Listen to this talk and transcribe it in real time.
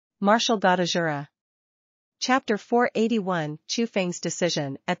Martial God Asura. Chapter 481 Chu Feng's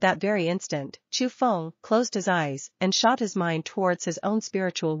decision. At that very instant, Chu Feng closed his eyes and shot his mind towards his own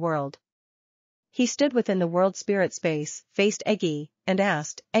spiritual world. He stood within the world spirit space, faced Eggy, and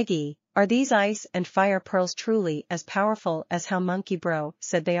asked, Eggy, are these ice and fire pearls truly as powerful as how Monkey Bro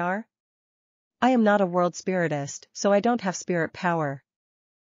said they are? I am not a world spiritist, so I don't have spirit power.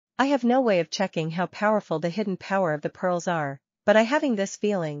 I have no way of checking how powerful the hidden power of the pearls are, but I having this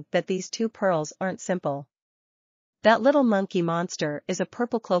feeling that these two pearls aren't simple. That little monkey monster is a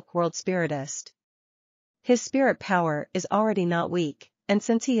purple cloak world spiritist. His spirit power is already not weak, and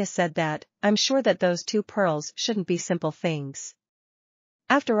since he has said that, I'm sure that those two pearls shouldn't be simple things.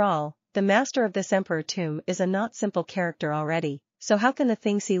 After all, the master of this emperor tomb is a not simple character already, so how can the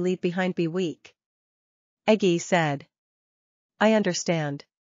things he leave behind be weak? Eggy said. I understand.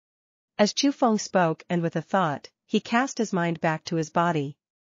 As Chu Feng spoke and with a thought, he cast his mind back to his body.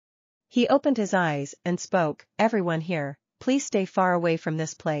 He opened his eyes and spoke, everyone here, please stay far away from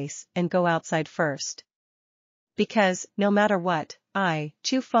this place and go outside first. Because, no matter what, I,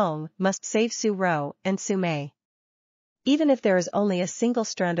 Chu Feng, must save Su Ro and Su Mei. Even if there is only a single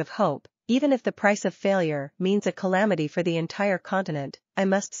strand of hope, even if the price of failure means a calamity for the entire continent, I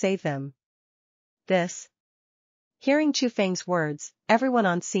must save them. This. Hearing Chu Feng's words, everyone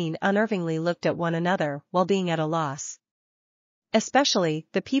on scene unnervingly looked at one another while being at a loss. Especially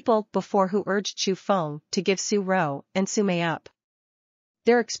the people before who urged Chu Feng to give Su Ro and Su Mei up.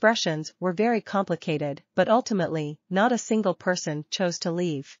 Their expressions were very complicated, but ultimately, not a single person chose to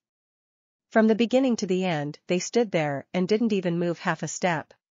leave. From the beginning to the end, they stood there and didn't even move half a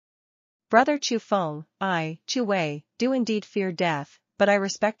step. Brother Chu Feng, I, Chu Wei, do indeed fear death, but I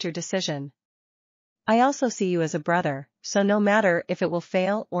respect your decision. I also see you as a brother, so no matter if it will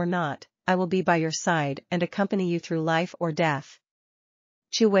fail or not, I will be by your side and accompany you through life or death.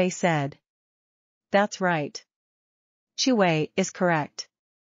 Chu Wei said. That's right. Chu Wei is correct.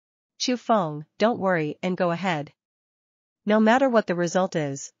 Chu Feng, don't worry and go ahead. No matter what the result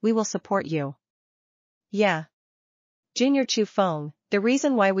is, we will support you. Yeah. Junior Chu Feng, the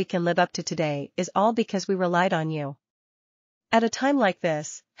reason why we can live up to today is all because we relied on you. At a time like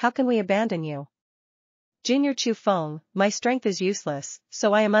this, how can we abandon you? Junior Chu Feng, my strength is useless,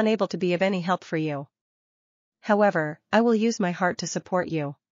 so I am unable to be of any help for you. However, I will use my heart to support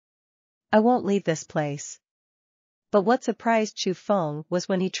you. I won't leave this place. But what surprised Chu Feng was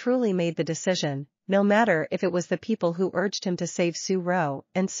when he truly made the decision, no matter if it was the people who urged him to save Su Ro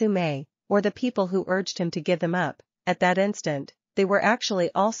and Su Mei, or the people who urged him to give them up, at that instant, they were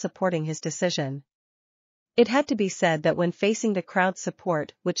actually all supporting his decision. It had to be said that when facing the crowd's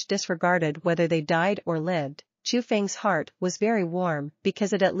support which disregarded whether they died or lived, Chu Feng's heart was very warm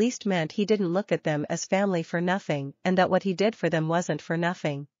because it at least meant he didn't look at them as family for nothing and that what he did for them wasn't for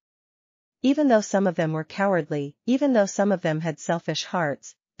nothing. Even though some of them were cowardly, even though some of them had selfish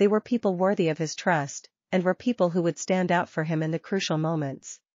hearts, they were people worthy of his trust, and were people who would stand out for him in the crucial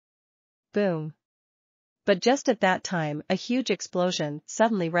moments. Boom. But just at that time a huge explosion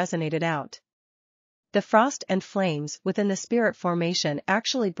suddenly resonated out. The frost and flames within the spirit formation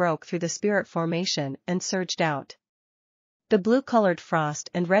actually broke through the spirit formation and surged out. The blue-colored frost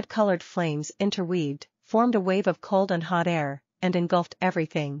and red-colored flames interweaved, formed a wave of cold and hot air, and engulfed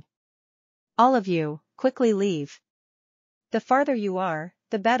everything. All of you, quickly leave. The farther you are,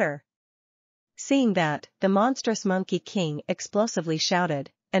 the better. Seeing that, the monstrous Monkey King explosively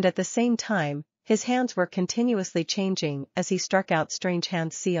shouted, and at the same time, his hands were continuously changing as he struck out strange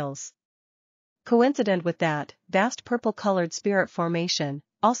hand seals. Coincident with that, vast purple-colored spirit formation,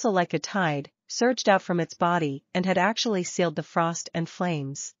 also like a tide, surged out from its body and had actually sealed the frost and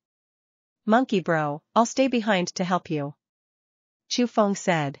flames. Monkey Bro, I'll stay behind to help you. Chu Feng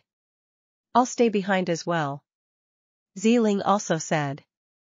said. I'll stay behind as well. Jieling also said.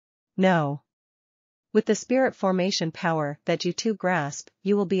 No. With the spirit formation power that you two grasp,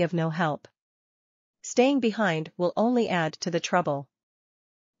 you will be of no help. Staying behind will only add to the trouble.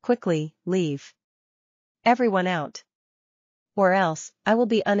 Quickly, leave. Everyone out. Or else, I will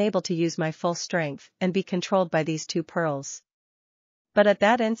be unable to use my full strength and be controlled by these two pearls. But at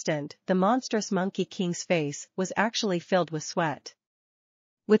that instant, the monstrous Monkey King's face was actually filled with sweat.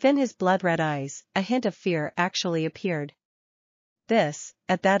 Within his blood-red eyes, a hint of fear actually appeared. This,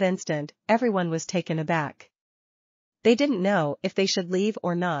 at that instant, everyone was taken aback. They didn't know if they should leave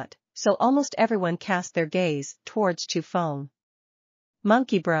or not, so almost everyone cast their gaze towards Chu Feng.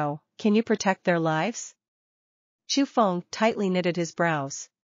 Monkey Bro, can you protect their lives? Chu Feng tightly knitted his brows.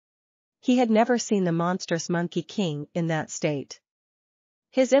 He had never seen the monstrous Monkey King in that state.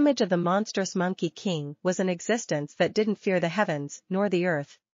 His image of the monstrous Monkey King was an existence that didn't fear the heavens nor the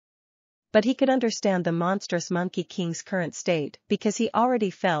earth. But he could understand the monstrous Monkey King's current state because he already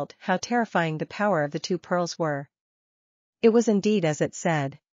felt how terrifying the power of the two pearls were. It was indeed as it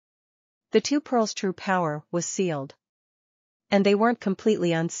said. The two pearls' true power was sealed. And they weren't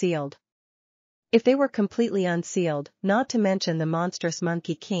completely unsealed. If they were completely unsealed, not to mention the monstrous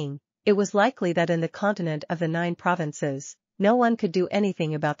Monkey King, it was likely that in the continent of the 9 provinces, no one could do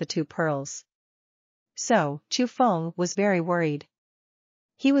anything about the two pearls. So, Chu Feng was very worried.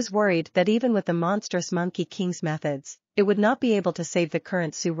 He was worried that even with the monstrous Monkey King's methods, it would not be able to save the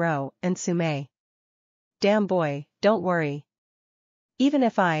current Su-ro and Su-mei. Damn boy, don't worry. Even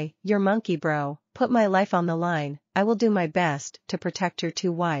if I, your monkey bro, put my life on the line, I will do my best to protect your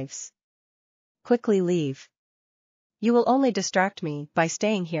 2 wives. Quickly leave. You will only distract me by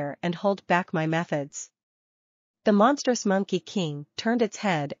staying here and hold back my methods. The monstrous Monkey King turned its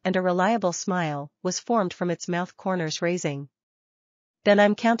head and a reliable smile was formed from its mouth corners raising. Then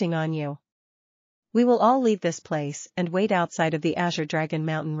I'm counting on you. We will all leave this place and wait outside of the Azure Dragon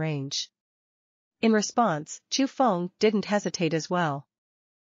Mountain range. In response, Chu Feng didn't hesitate as well.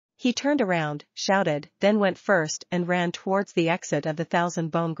 He turned around, shouted, then went first and ran towards the exit of the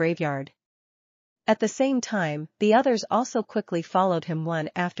 1,000-bone graveyard. At the same time, the others also quickly followed him one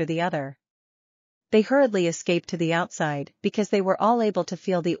after the other. They hurriedly escaped to the outside because they were all able to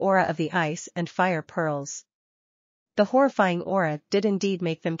feel the aura of the ice and fire pearls. The horrifying aura did indeed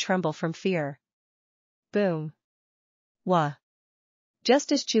make them tremble from fear. Boom. Wah.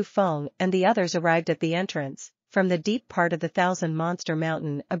 Just as Chu Feng and the others arrived at the entrance, from the deep part of the 1,000-monster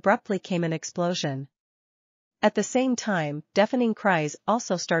mountain abruptly came an explosion. At the same time, deafening cries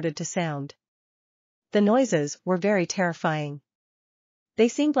also started to sound. The noises were very terrifying. They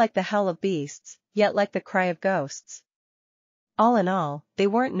seemed like the howl of beasts, yet like the cry of ghosts. All in all, they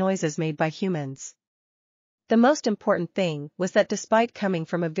weren't noises made by humans. The most important thing was that despite coming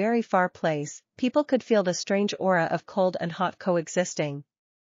from a very far place, people could feel the strange aura of cold and hot coexisting.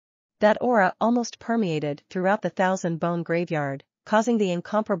 That aura almost permeated throughout the 1,000-bone graveyard, causing the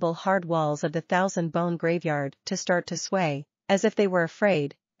incomparable hard walls of the 1,000-bone graveyard to start to sway, as if they were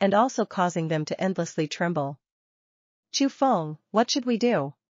afraid, and also causing them to endlessly tremble. Chu Feng, what should we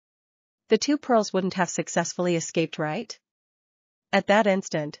do? The two pearls wouldn't have successfully escaped, right? At that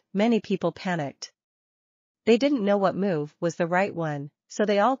instant, many people panicked. They didn't know what move was the right one, so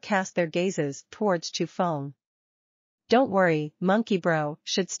they all cast their gazes towards Chu Feng. Don't worry, Monkey Bro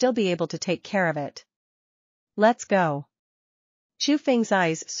should still be able to take care of it. Let's go. Chu Feng's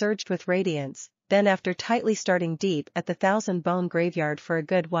eyes surged with radiance, then after tightly starting deep at the 1,000-bone graveyard for a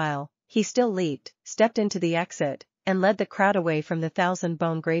good while, he still leaped, stepped into the exit, and led the crowd away from the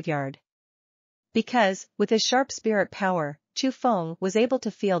 1,000-bone graveyard. Because, with his sharp spirit power, Chu Feng was able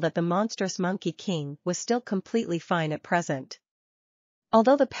to feel that the monstrous Monkey King was still completely fine at present.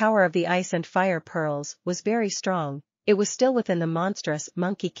 Although the power of the ice and fire pearls was very strong, it was still within the monstrous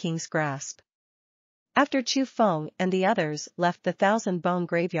Monkey King's grasp. After Chu Feng and the others left the 1,000-bone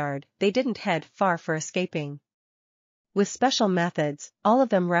graveyard, they didn't head far for escaping. With special methods, all of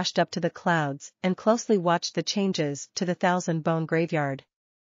them rushed up to the clouds and closely watched the changes to the 1,000-bone graveyard.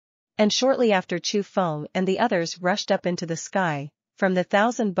 And shortly after Chu Feng and the others rushed up into the sky, from the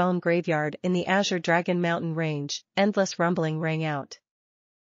 1,000-bone graveyard in the Azure Dragon Mountain range, endless rumbling rang out.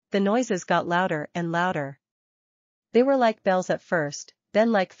 The noises got louder and louder. They were like bells at first,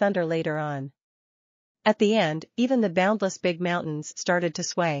 then like thunder later on. At the end, even the boundless big mountains started to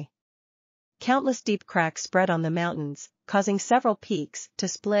sway. Countless deep cracks spread on the mountains, causing several peaks to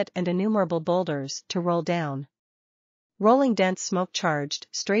split and innumerable boulders to roll down. Rolling dense smoke charged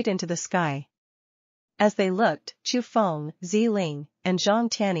straight into the sky. As they looked, Chu Feng, Jieling, and Zhang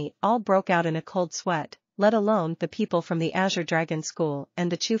Tianyi all broke out in a cold sweat, let alone the people from the Azure Dragon School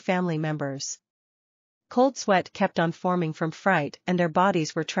and the Chu family members. Cold sweat kept on forming from fright and their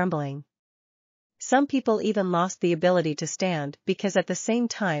bodies were trembling. Some people even lost the ability to stand because at the same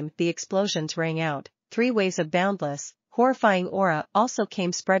time the explosions rang out, 3 waves of boundless, horrifying aura also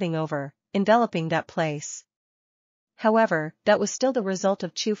came spreading over, enveloping that place. However, that was still the result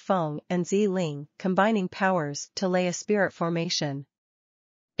of Chu Feng and Jieling combining powers to lay a spirit formation.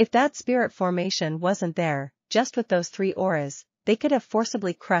 If that spirit formation wasn't there, just with those 3 auras, they could have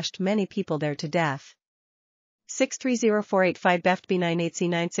forcibly crushed many people there to death. 630485 Beft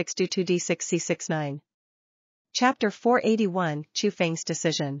B98C9622D6C69. Chapter 481 Chu Feng's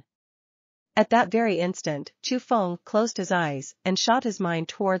Decision. At that very instant, Chu Feng closed his eyes and shot his mind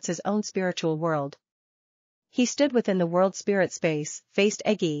towards his own spiritual world. He stood within the world spirit space, faced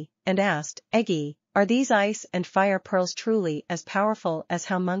Eggy, and asked, Eggy, are these ice and fire pearls truly as powerful as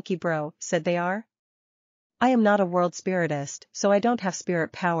how Monkey Bro said they are? I am not a world spiritist, so I don't have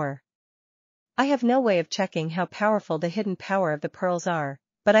spirit power. I have no way of checking how powerful the hidden power of the pearls are,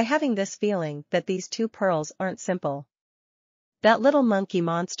 but I having this feeling that these two pearls aren't simple. That little monkey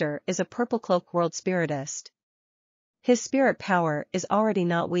monster is a purple cloak world spiritist. His spirit power is already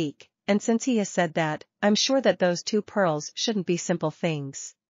not weak, and since he has said that, I'm sure that those two pearls shouldn't be simple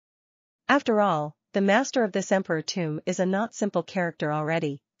things. After all, the master of this emperor tomb is a not simple character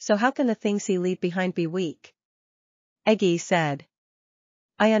already, so how can the things he leave behind be weak? Eggy said.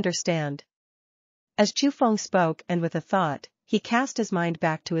 I understand. As Chu Feng spoke and with a thought, he cast his mind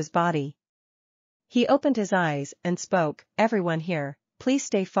back to his body. He opened his eyes and spoke, everyone here, please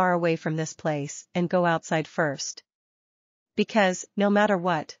stay far away from this place and go outside first. Because, no matter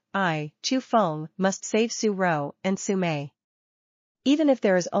what, I, Chu Feng, must save Su Ro and Su Mei. Even if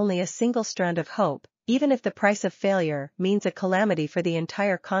there is only a single strand of hope, even if the price of failure means a calamity for the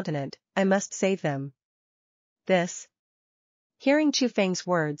entire continent, I must save them. This. Hearing Chu Feng's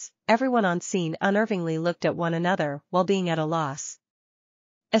words, everyone on scene unnervingly looked at one another while being at a loss.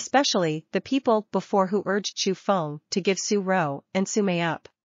 Especially the people before who urged Chu Feng to give Su Ro and Su Mei up.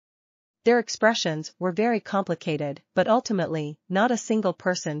 Their expressions were very complicated, but ultimately, not a single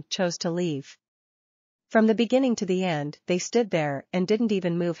person chose to leave. From the beginning to the end, they stood there and didn't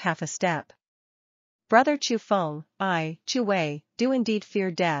even move half a step. Brother Chu Feng, I, Chu Wei, do indeed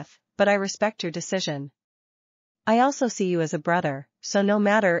fear death, but I respect your decision. I also see you as a brother, so no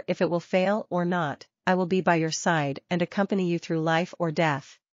matter if it will fail or not, I will be by your side and accompany you through life or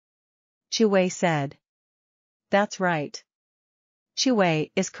death. Chu Wei said. That's right. Chu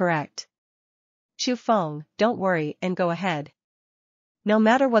Wei is correct. Chu Feng, don't worry and go ahead. No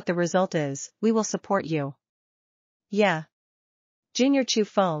matter what the result is, we will support you. Yeah. Junior Chu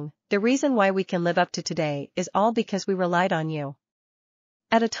Feng, the reason why we can live up to today is all because we relied on you.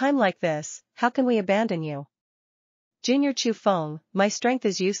 At a time like this, how can we abandon you? Junior Chu Feng, my strength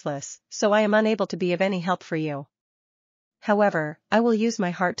is useless, so I am unable to be of any help for you. However, I will use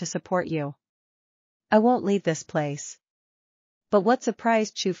my heart to support you. I won't leave this place. But what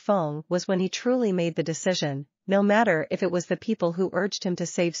surprised Chu Feng was when he truly made the decision, no matter if it was the people who urged him to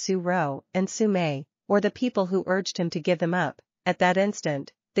save Su Ro and Su Mei, or the people who urged him to give them up, at that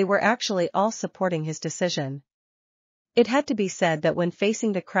instant, they were actually all supporting his decision. It had to be said that when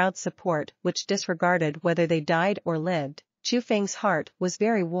facing the crowd's support which disregarded whether they died or lived, Chu Feng's heart was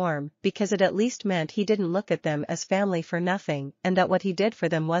very warm because it at least meant he didn't look at them as family for nothing and that what he did for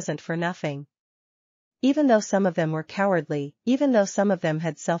them wasn't for nothing. Even though some of them were cowardly, even though some of them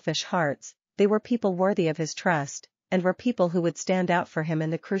had selfish hearts, they were people worthy of his trust, and were people who would stand out for him in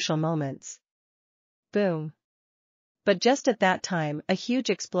the crucial moments. Boom. But just at that time a huge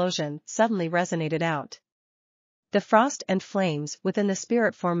explosion suddenly resonated out. The frost and flames within the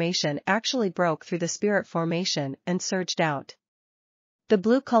spirit formation actually broke through the spirit formation and surged out. The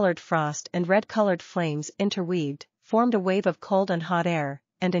blue-colored frost and red-colored flames interweaved, formed a wave of cold and hot air,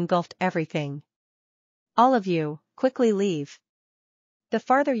 and engulfed everything. All of you, quickly leave. The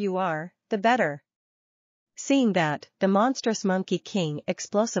farther you are, the better. Seeing that, the monstrous Monkey King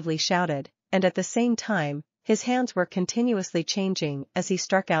explosively shouted, and at the same time, his hands were continuously changing as he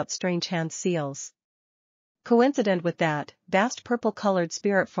struck out strange hand seals. Coincident with that, vast purple-colored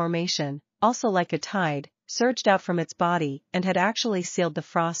spirit formation, also like a tide, surged out from its body and had actually sealed the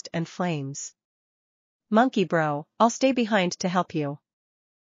frost and flames. Monkey bro, I'll stay behind to help you.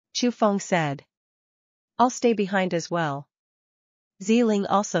 Chu Feng said. I'll stay behind as well. Jieling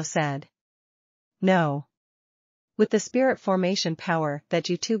also said. No. With the spirit formation power that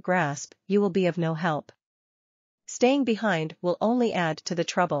you two grasp, you will be of no help. Staying behind will only add to the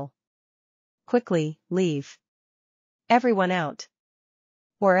trouble. Quickly, leave. Everyone out.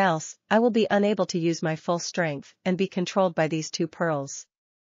 Or else, I will be unable to use my full strength and be controlled by these two pearls.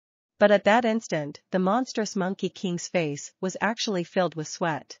 But at that instant, the monstrous Monkey King's face was actually filled with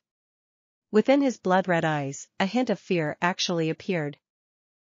sweat. Within his blood-red eyes, a hint of fear actually appeared.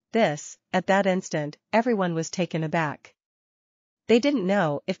 This, at that instant, everyone was taken aback. They didn't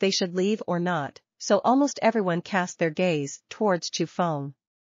know if they should leave or not, so almost everyone cast their gaze towards Chu Feng.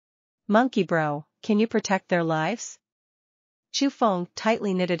 Monkey bro, can you protect their lives? Chu Feng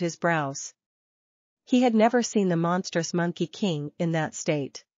tightly knitted his brows. He had never seen the monstrous Monkey King in that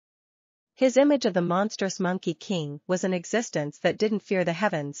state. His image of the monstrous Monkey King was an existence that didn't fear the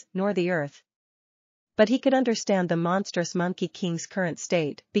heavens nor the earth. But he could understand the monstrous Monkey King's current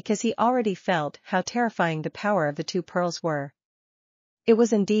state because he already felt how terrifying the power of the two pearls were. It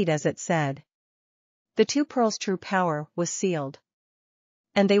was indeed as it said. The two pearls' true power was sealed.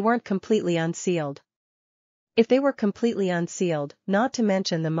 And they weren't completely unsealed. If they were completely unsealed, not to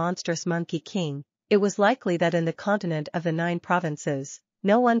mention the monstrous Monkey King, it was likely that in the continent of the 9 provinces,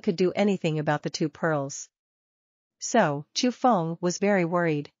 no one could do anything about the two pearls. So, Chu Feng was very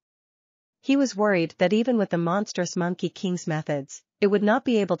worried. He was worried that even with the monstrous Monkey King's methods, it would not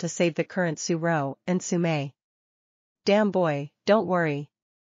be able to save the current Su Rou and Su Mei. Damn boy, don't worry.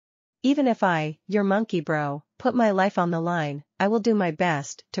 Even if I, your monkey bro, put my life on the line, I will do my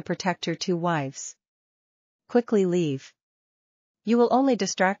best to protect your two wives. Quickly leave. You will only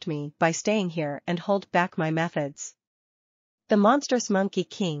distract me by staying here and hold back my methods. The monstrous Monkey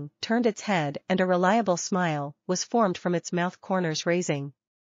King turned its head and a reliable smile was formed from its mouth corners raising.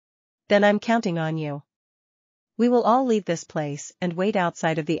 Then I'm counting on you. We will all leave this place and wait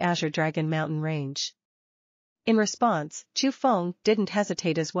outside of the Azure Dragon Mountain range. In response, Chu Feng didn't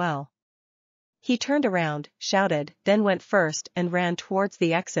hesitate as well. He turned around, shouted, then went first and ran towards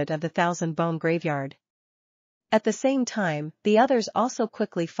the exit of the Thousand Bone Graveyard. At the same time, the others also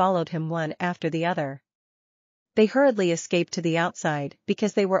quickly followed him one after the other. They hurriedly escaped to the outside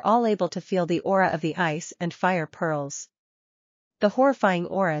because they were all able to feel the aura of the ice and fire pearls. The horrifying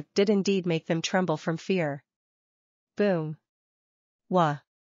aura did indeed make them tremble from fear. Boom. Wah.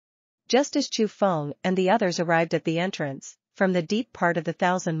 Just as Chu Feng and the others arrived at the entrance, from the deep part of the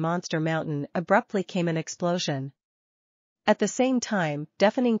Thousand Monster Mountain abruptly came an explosion. At the same time,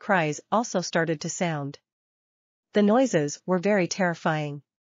 deafening cries also started to sound. The noises were very terrifying.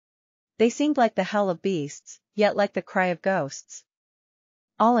 They seemed like the howl of beasts, yet like the cry of ghosts.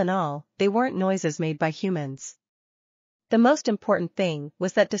 All in all, they weren't noises made by humans. The most important thing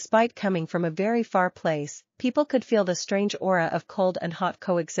was that despite coming from a very far place, people could feel the strange aura of cold and hot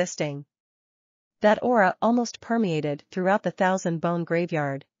coexisting. That aura almost permeated throughout the Thousand Bone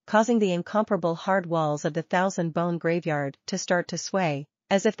Graveyard, causing the incomparable hard walls of the Thousand Bone Graveyard to start to sway,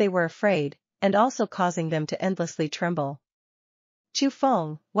 as if they were afraid, and also causing them to endlessly tremble. Chu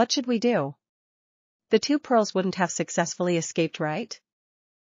Feng, what should we do? The two pearls wouldn't have successfully escaped, right?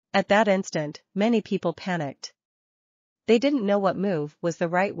 At that instant, many people panicked. They didn't know what move was the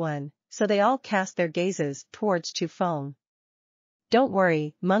right one, so they all cast their gazes towards Chu Feng. Don't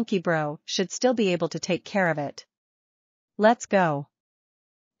worry, Monkey Bro should still be able to take care of it. Let's go.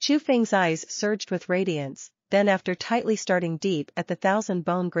 Chu Feng's eyes surged with radiance, then after tightly starting deep at the Thousand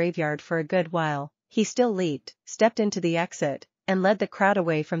Bone Graveyard for a good while, he still leaped, stepped into the exit, and led the crowd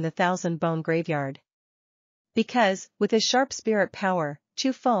away from the Thousand Bone Graveyard. Because, with his sharp spirit power,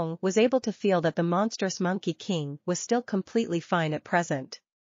 Chu Feng was able to feel that the monstrous Monkey King was still completely fine at present.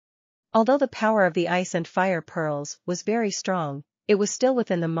 Although the power of the ice and fire pearls was very strong, it was still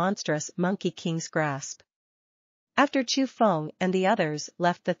within the monstrous Monkey King's grasp. After Chu Feng and the others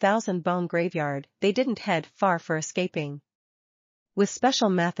left the Thousand Bone Graveyard, they didn't head far for escaping. With special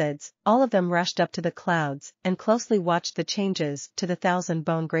methods, all of them rushed up to the clouds and closely watched the changes to the Thousand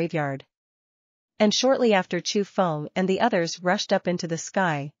Bone Graveyard. And shortly after Chu Feng and the others rushed up into the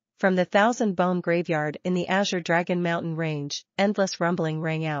sky, from the Thousand Bone Graveyard in the Azure Dragon Mountain range, endless rumbling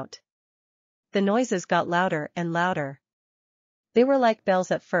rang out. The noises got louder and louder. They were like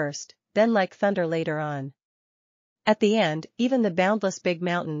bells at first, then like thunder later on. At the end, even the boundless big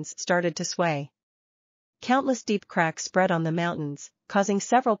mountains started to sway. Countless deep cracks spread on the mountains, causing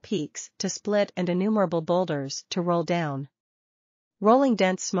several peaks to split and innumerable boulders to roll down. Rolling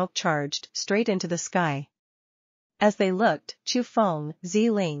dense smoke charged straight into the sky. As they looked, Chu Feng,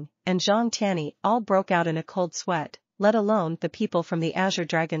 Jieling, and Zhang Tianyi all broke out in a cold sweat, let alone the people from the Azure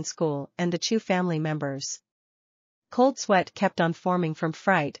Dragon School and the Chu family members. Cold sweat kept on forming from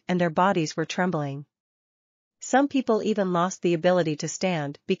fright and their bodies were trembling. Some people even lost the ability to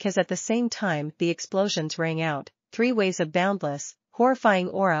stand because at the same time the explosions rang out, 3 waves of boundless, horrifying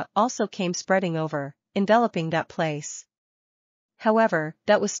aura also came spreading over, enveloping that place. However,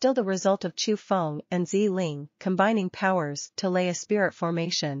 that was still the result of Chu Feng and Jieling combining powers to lay a spirit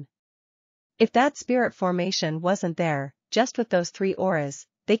formation. If that spirit formation wasn't there, just with those 3 auras,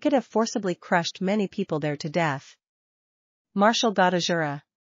 they could have forcibly crushed many people there to death. Martial God Asura.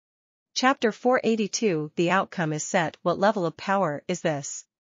 Chapter 482. The outcome is set. What level of power is this?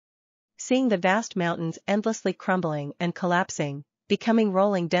 Seeing the vast mountains endlessly crumbling and collapsing, becoming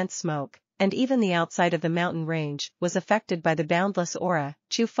rolling dense smoke, and even the outside of the mountain range was affected by the boundless aura,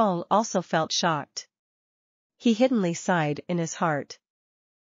 Chu Feng also felt shocked. He hiddenly sighed in his heart.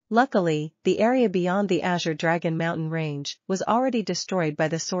 Luckily, the area beyond the Azure Dragon Mountain range was already destroyed by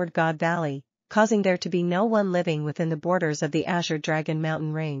the Sword God Valley, causing there to be no one living within the borders of the Azure Dragon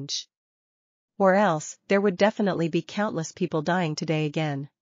Mountain range. Or else, there would definitely be countless people dying today again.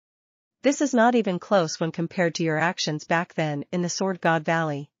 This is not even close when compared to your actions back then in the Sword God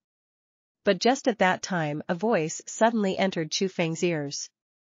Valley. But just at that time a voice suddenly entered Chu Feng's ears.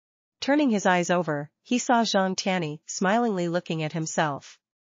 Turning his eyes over, he saw Zhang Tianyi smilingly looking at himself.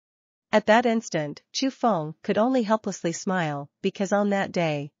 At that instant, Chu Feng could only helplessly smile, because on that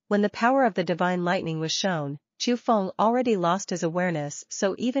day, when the power of the divine lightning was shown, Chu Feng already lost his awareness,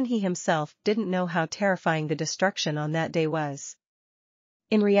 so even he himself didn't know how terrifying the destruction on that day was.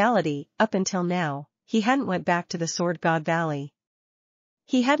 In reality, up until now, he hadn't went back to the Sword God Valley.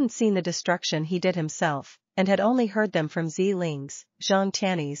 He hadn't seen the destruction he did himself, and had only heard them from Jieling's, Zhang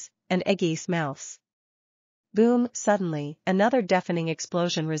Tianyi's, and Egyi's mouths. Boom! Suddenly, another deafening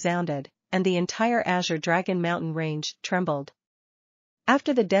explosion resounded, and the entire Azure Dragon Mountain range trembled.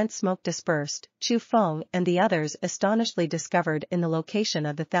 After the dense smoke dispersed, Chu Feng and the others astonishedly discovered in the location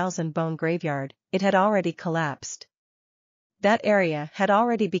of the Thousand Bone Graveyard, it had already collapsed. That area had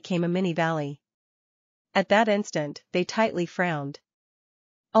already become a mini-valley. At that instant, they tightly frowned.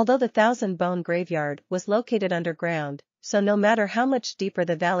 Although the Thousand Bone Graveyard was located underground, so no matter how much deeper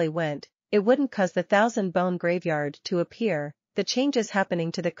the valley went, it wouldn't cause the Thousand Bone Graveyard to appear. The changes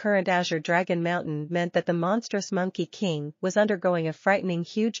happening to the current Azure Dragon Mountain meant that the monstrous Monkey King was undergoing a frightening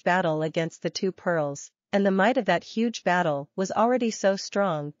huge battle against the two pearls, and the might of that huge battle was already so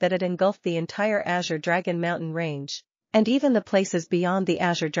strong that it engulfed the entire Azure Dragon Mountain range, and even the places beyond the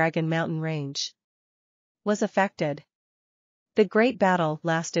Azure Dragon Mountain range was affected. The great battle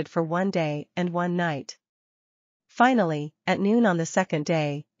lasted for 1 day and 1 night. Finally, at noon on the second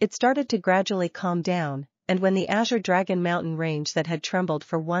day, it started to gradually calm down, and when the Azure Dragon Mountain range that had trembled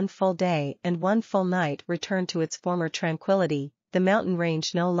for 1 full day and 1 full night returned to its former tranquility, the mountain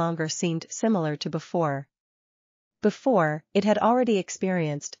range no longer seemed similar to before. Before, it had already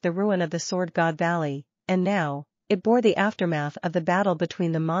experienced the ruin of the Sword God Valley, and now, it bore the aftermath of the battle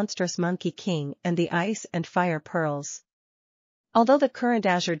between the monstrous Monkey King and the Ice and Fire Pearls. Although the current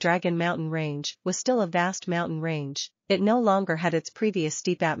Azure Dragon Mountain range was still a vast mountain range, it no longer had its previous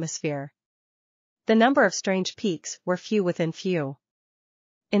steep atmosphere. The number of strange peaks were few within few.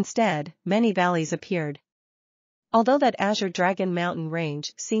 Instead, many valleys appeared. Although that Azure Dragon Mountain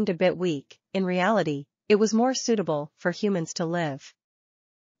range seemed a bit weak, in reality, it was more suitable for humans to live.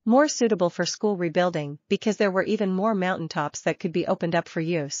 More suitable for school rebuilding because there were even more mountaintops that could be opened up for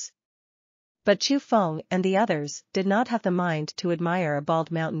use. But Chu Feng and the others did not have the mind to admire a bald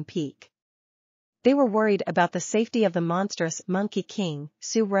mountain peak. They were worried about the safety of the monstrous Monkey King,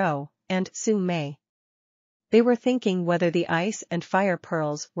 Su Ro, and Su Mei. They were thinking whether the Ice and Fire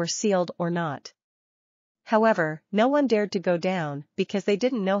Pearls were sealed or not. However, no one dared to go down because they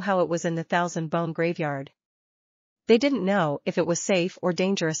didn't know how it was in the Thousand Bone Graveyard. They didn't know if it was safe or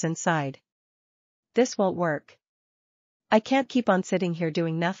dangerous inside. This won't work. I can't keep on sitting here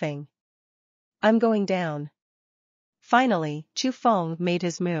doing nothing. I'm going down. Finally, Chu Feng made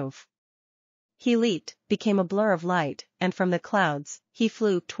his move. He leaped, became a blur of light, and from the clouds, he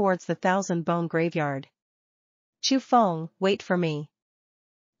flew towards the Thousand Bone Graveyard. Chu Feng, wait for me.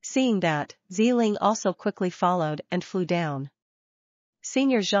 Seeing that, Jieling also quickly followed and flew down.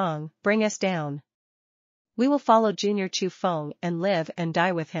 Senior Zhang, bring us down. We will follow Junior Chu Feng and live and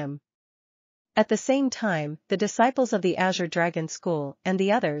die with him. At the same time, the disciples of the Azure Dragon School and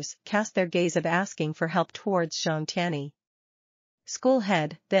the others cast their gaze of asking for help towards Zhang Tianyi. School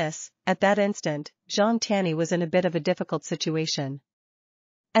head, at that instant, Zhang Tianyi was in a bit of a difficult situation.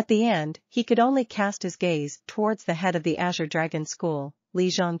 At the end, he could only cast his gaze towards the head of the Azure Dragon School, Li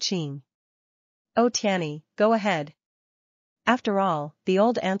Zhongqing. Oh Tianyi, go ahead. After all, the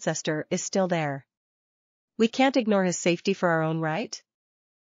old ancestor is still there. We can't ignore his safety for our own right?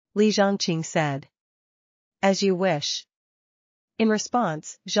 Li Zhongqing said. As you wish. In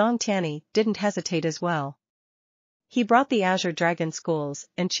response, Zhang Tianyi didn't hesitate as well. He brought the Azure Dragon Schools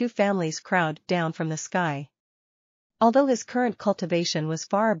and Chu family's crowd down from the sky. Although his current cultivation was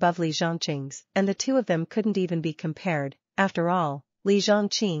far above Li Zhongqing's, and the two of them couldn't even be compared, after all, Li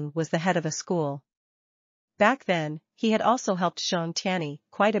Zhongqing was the head of a school. Back then, he had also helped Zhang Tianyi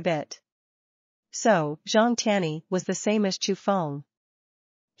quite a bit. So, Zhang Tianyi was the same as Chu Feng.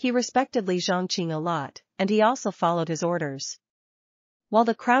 He respected Li Zhongqing a lot, and he also followed his orders. While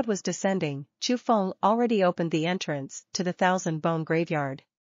the crowd was descending, Chu Feng already opened the entrance to the Thousand Bone Graveyard.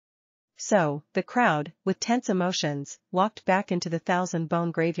 So, the crowd, with tense emotions, walked back into the Thousand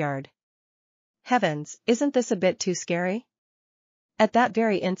Bone Graveyard. Heavens, isn't this a bit too scary? At that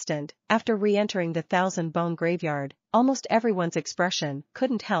very instant, after re-entering the Thousand Bone Graveyard, almost everyone's expression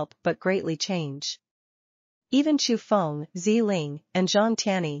couldn't help but greatly change. Even Chu Feng, Jieling, and Zhang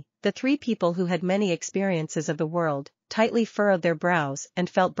Tianyi, the 3 people who had many experiences of the world, tightly furrowed their brows and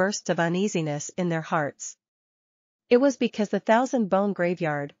felt bursts of uneasiness in their hearts. It was because the Thousand Bone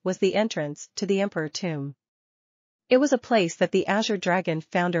Graveyard was the entrance to the Emperor Tomb. It was a place that the Azure Dragon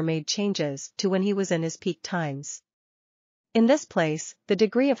founder made changes to when he was in his peak times. In this place, the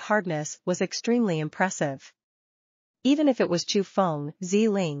degree of hardness was extremely impressive. Even if it was Chu Feng,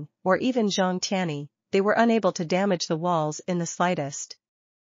 Jieling, or even Zhang Tianyi, they were unable to damage the walls in the slightest.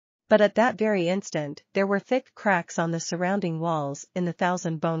 But at that very instant, there were thick cracks on the surrounding walls in the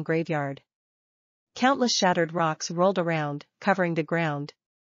thousand-bone graveyard. Countless shattered rocks rolled around, covering the ground.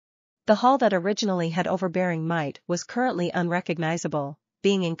 The hall that originally had overbearing might was currently unrecognizable,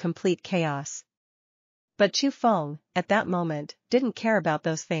 being in complete chaos. But Chu Feng, at that moment, didn't care about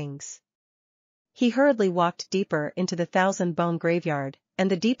those things. He hurriedly walked deeper into the thousand-bone graveyard, and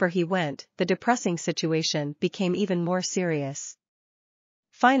the deeper he went, the depressing situation became even more serious.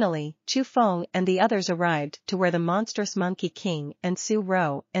 Finally, Chu Feng and the others arrived to where the monstrous Monkey King and Su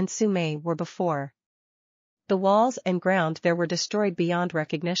Ro and Su Mei were before. The walls and ground there were destroyed beyond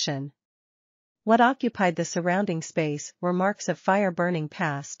recognition. What occupied the surrounding space were marks of fire burning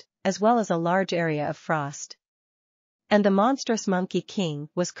past, as well as a large area of frost. And the monstrous Monkey King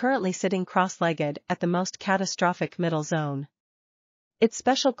was currently sitting cross-legged at the most catastrophic middle zone. Its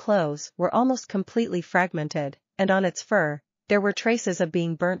special clothes were almost completely fragmented, and on its fur, there were traces of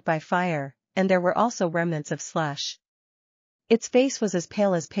being burnt by fire, and there were also remnants of slush. Its face was as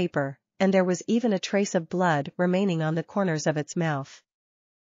pale as paper, and there was even a trace of blood remaining on the corners of its mouth.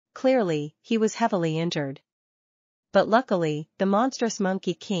 Clearly, he was heavily injured. But luckily, the monstrous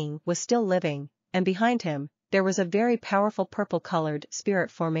Monkey King was still living, and behind him, there was a very powerful purple-colored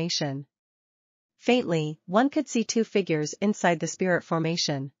spirit formation. Faintly, one could see two figures inside the spirit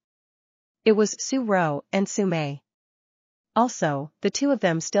formation. It was Su Ro and Su Mei. Also, the two of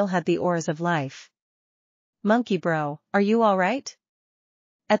them still had the auras of life. "Monkey bro, are you alright?"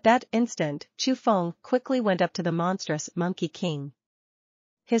 At that instant, Chu Feng quickly went up to the monstrous Monkey King.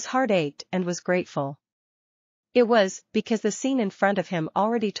 His heart ached and was grateful. It was because the scene in front of him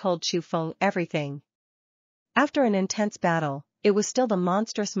already told Chu Feng everything. After an intense battle, it was still the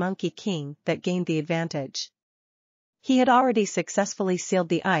monstrous Monkey King that gained the advantage. He had already successfully sealed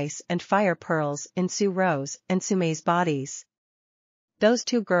the ice and fire pearls in Su Ro's and Su Mei's bodies. Those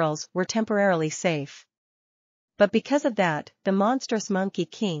two girls were temporarily safe. But because of that, the monstrous Monkey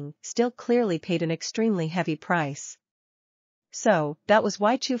King still clearly paid an extremely heavy price. So, that was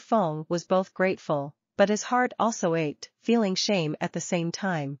why Chu Feng was both grateful, but his heart also ached, feeling shame at the same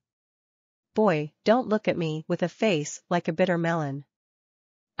time. "Boy, don't look at me with a face like a bitter melon.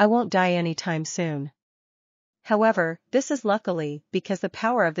 I won't die anytime soon." However, this is luckily because the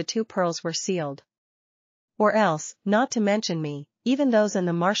power of the two pearls were sealed. Or else, not to mention me, even those in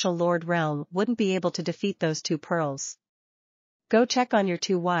the martial lord realm wouldn't be able to defeat those two pearls. Go check on your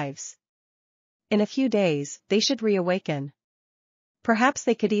two wives. In a few days, they should reawaken. Perhaps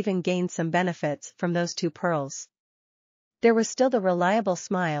they could even gain some benefits from those two pearls. There was still the reliable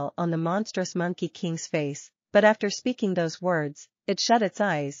smile on the monstrous Monkey King's face, but after speaking those words, it shut its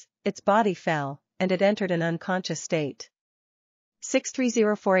eyes, its body fell, and it entered an unconscious state.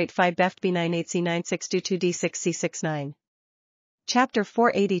 630485 BEFT B98C9622D6C69. Chapter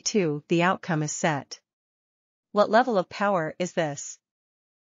 482 The outcome is set. What level of power is this?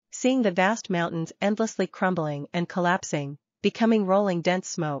 Seeing the vast mountains endlessly crumbling and collapsing, becoming rolling dense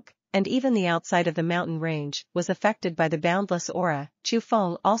smoke, and even the outside of the mountain range was affected by the boundless aura, Chu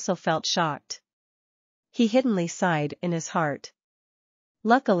Feng also felt shocked. He hiddenly sighed in his heart.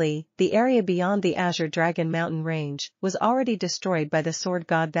 Luckily, the area beyond the Azure Dragon Mountain range was already destroyed by the Sword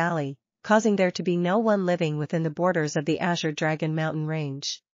God Valley, causing there to be no one living within the borders of the Azure Dragon Mountain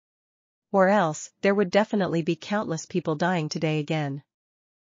range. Or else, there would definitely be countless people dying today again.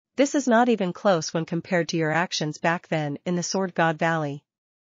 This is not even close when compared to your actions back then in the Sword God Valley.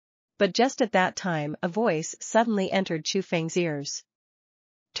 But just at that time a voice suddenly entered Chu Feng's ears.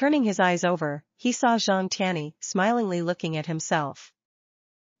 Turning his eyes over, he saw Zhang Tianyi smilingly looking at himself.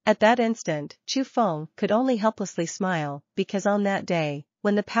 At that instant, Chu Feng could only helplessly smile, because on that day,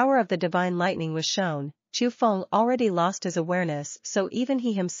 when the power of the divine lightning was shown, Chu Feng already lost his awareness, so even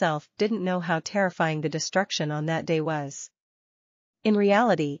he himself didn't know how terrifying the destruction on that day was. In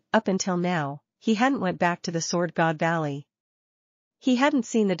reality, up until now, he hadn't went back to the Sword God Valley. He hadn't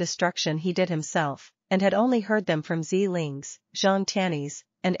seen the destruction he did himself, and had only heard them from Jieling's, Zhang Tianyi's,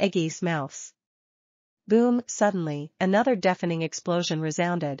 and Egyi's mouths. Boom! Suddenly, another deafening explosion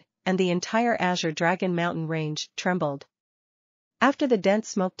resounded, and the entire Azure Dragon Mountain range trembled. After the dense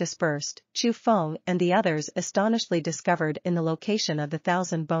smoke dispersed, Chu Feng and the others astonishedly discovered in the location of the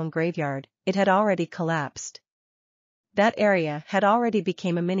thousand-bone graveyard, it had already collapsed. That area had already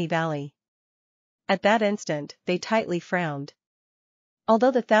become a mini-valley. At that instant, they tightly frowned.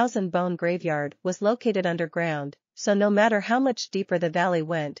 Although the thousand-bone graveyard was located underground, so no matter how much deeper the valley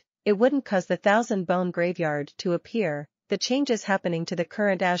went, it wouldn't cause the thousand-bone graveyard to appear, the changes happening to the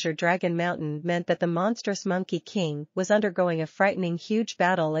current Azure Dragon Mountain meant that the monstrous Monkey King was undergoing a frightening huge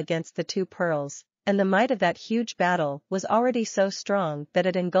battle against the two pearls, and the might of that huge battle was already so strong that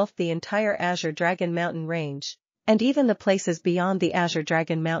it engulfed the entire Azure Dragon Mountain range, and even the places beyond the Azure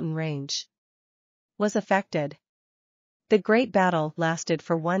Dragon Mountain range was affected. The great battle lasted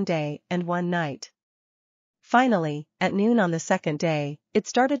for 1 day and 1 night. Finally, at noon on the second day, it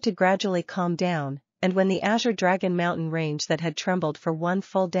started to gradually calm down, and when the Azure Dragon Mountain range that had trembled for 1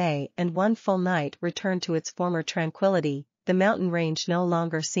 full day and 1 full night returned to its former tranquility, the mountain range no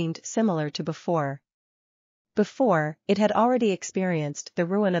longer seemed similar to before. Before, it had already experienced the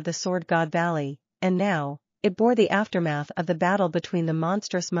ruin of the Sword God Valley, and now, it bore the aftermath of the battle between the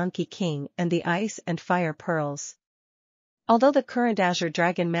monstrous Monkey King and the Ice and Fire Pearls. Although the current Azure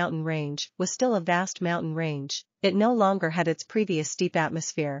Dragon Mountain range was still a vast mountain range, it no longer had its previous steep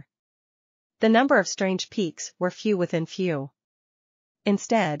atmosphere. The number of strange peaks were few within few.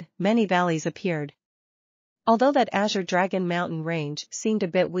 Instead, many valleys appeared. Although that Azure Dragon Mountain range seemed a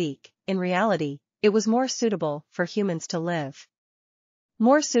bit weak, in reality, it was more suitable for humans to live.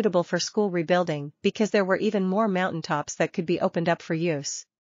 More suitable for school rebuilding because there were even more mountaintops that could be opened up for use.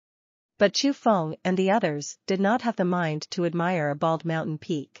 But Chu Feng and the others did not have the mind to admire a bald mountain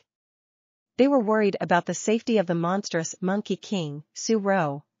peak. They were worried about the safety of the monstrous Monkey King, Su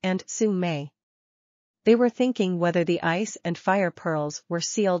Ro, and Su Mei. They were thinking whether the Ice and Fire Pearls were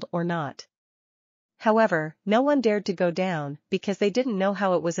sealed or not. However, no one dared to go down because they didn't know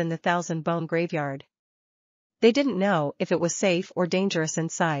how it was in the Thousand Bone Graveyard. They didn't know if it was safe or dangerous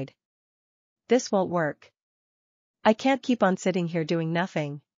inside. This won't work. I can't keep on sitting here doing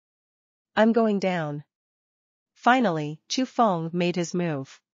nothing. I'm going down. Finally, Chu Feng made his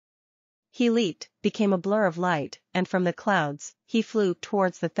move. He leaped, became a blur of light, and from the clouds, he flew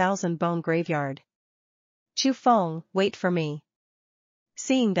towards the Thousand Bone Graveyard. Chu Feng, wait for me.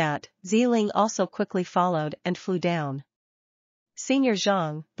 Seeing that, Jieling also quickly followed and flew down. Senior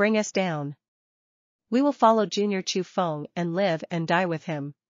Zhang, bring us down. We will follow Junior Chu Feng and live and die with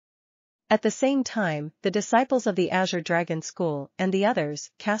him. At the same time, the disciples of the Azure Dragon School and the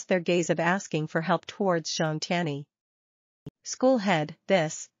others cast their gaze of asking for help towards Zhang Tianyi. School head,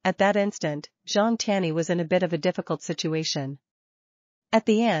 at that instant, Zhang Tianyi was in a bit of a difficult situation. At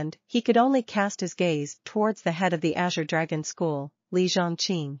the end, he could only cast his gaze towards the head of the Azure Dragon School, Li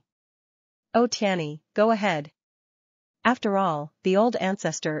Zhongqing. Oh Tianyi, go ahead. After all, the old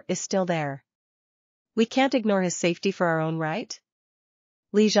ancestor is still there. We can't ignore his safety for our own right?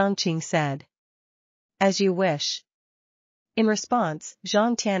 Li Zhongqing said. As you wish. In response,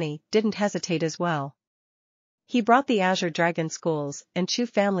 Zhang Tianyi didn't hesitate as well. He brought the Azure Dragon Schools and Chu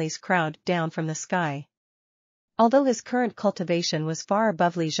family's crowd down from the sky. Although his current cultivation was far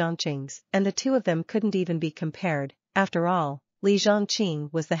above Li Zhongqing's, and the two of them couldn't even be compared, after all, Li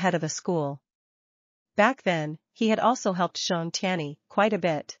Zhongqing was the head of a school. Back then, he had also helped Zhang Tianyi quite a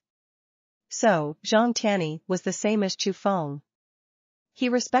bit. So, Zhang Tianyi was the same as Chu Feng. He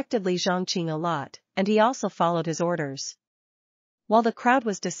respected Li Zhongqing a lot, and he also followed his orders. While the crowd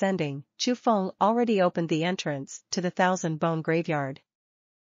was descending, Chu Feng already opened the entrance to the Thousand Bone Graveyard.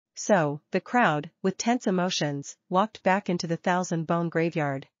 So, the crowd, with tense emotions, walked back into the Thousand Bone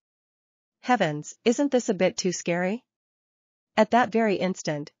Graveyard. Heavens, isn't this a bit too scary? At that very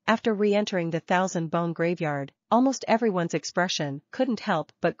instant, after re-entering the Thousand Bone Graveyard, almost everyone's expression couldn't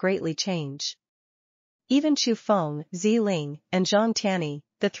help but greatly change. Even Chu Feng, Jieling, and Zhang Tianyi,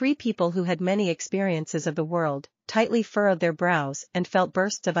 the 3 people who had many experiences of the world, tightly furrowed their brows and felt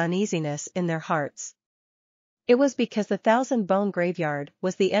bursts of uneasiness in their hearts. It was because the Thousand Bone Graveyard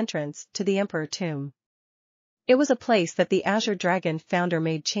was the entrance to the Emperor Tomb. It was a place that the Azure Dragon founder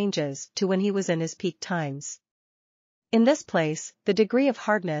made changes to when he was in his peak times. In this place, the degree of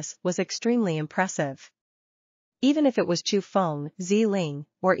hardness was extremely impressive. Even if it was Chu Feng, Jieling,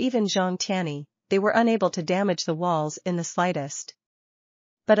 or even Zhang Tianyi, they were unable to damage the walls in the slightest.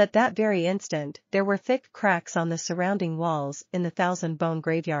 But at that very instant, there were thick cracks on the surrounding walls in the Thousand Bone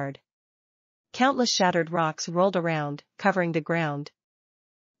Graveyard. Countless shattered rocks rolled around, covering the ground.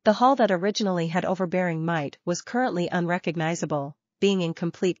 The hall that originally had overbearing might was currently unrecognizable, being in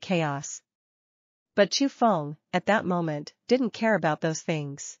complete chaos. But Chu Feng, at that moment, didn't care about those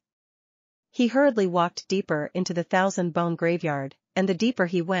things. He hurriedly walked deeper into the Thousand Bone Graveyard, and the deeper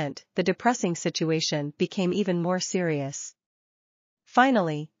he went, the depressing situation became even more serious.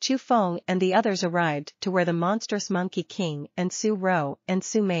 Finally, Chu Feng and the others arrived to where the monstrous Monkey King and Su Ro and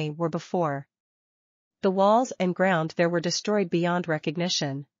Su Mei were before. The walls and ground there were destroyed beyond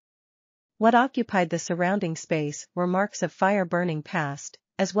recognition. What occupied the surrounding space were marks of fire burning past,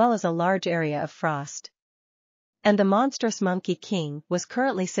 as well as a large area of frost. And the monstrous Monkey King was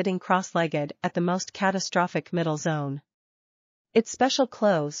currently sitting cross-legged at the most catastrophic middle zone. Its special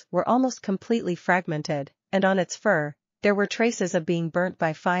clothes were almost completely fragmented, and on its fur, there were traces of being burnt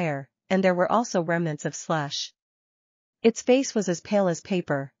by fire, and there were also remnants of slush. Its face was as pale as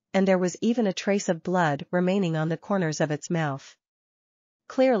paper, and there was even a trace of blood remaining on the corners of its mouth.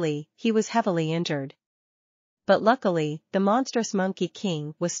 Clearly, he was heavily injured. But luckily, the monstrous Monkey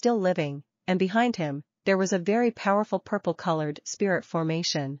King was still living, and behind him, there was a very powerful purple-colored spirit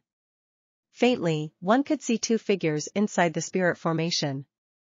formation. Faintly, one could see two figures inside the spirit formation.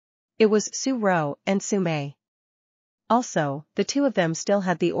 It was Su Ro and Su Mei. Also, the two of them still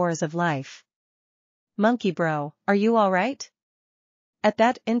had the auras of life. "Monkey bro, are you alright?" At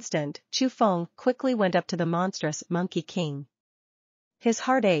that instant, Chu Feng quickly went up to the monstrous Monkey King. His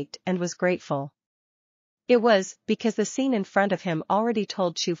heart ached and was grateful. It was because the scene in front of him already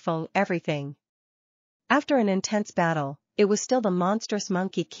told Chu Feng everything. After an intense battle, it was still the monstrous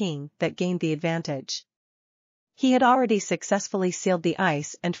Monkey King that gained the advantage. He had already successfully sealed the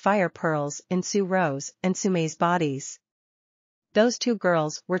ice and fire pearls in Su Ro's and Su Mei's bodies. Those two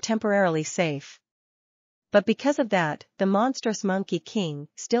girls were temporarily safe. But because of that, the monstrous Monkey King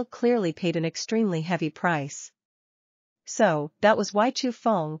still clearly paid an extremely heavy price. So, that was why Chu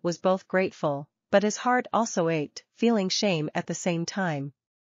Feng was both grateful, but his heart also ached, feeling shame at the same time.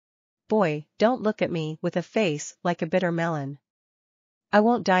 "Boy, don't look at me with a face like a bitter melon. I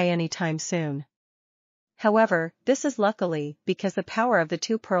won't die anytime soon." However, this is luckily because the power of the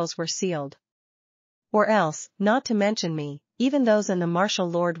two pearls were sealed. Or else, not to mention me, even those in the martial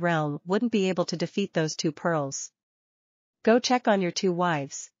lord realm wouldn't be able to defeat those two pearls. Go check on your two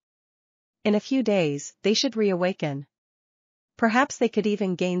wives. In a few days, they should reawaken. Perhaps they could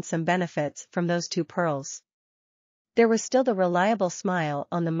even gain some benefits from those two pearls. There was still the reliable smile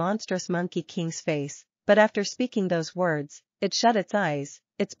on the monstrous Monkey King's face, but after speaking those words, it shut its eyes,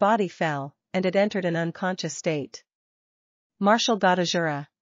 its body fell, and it entered an unconscious state. Martial God Asura.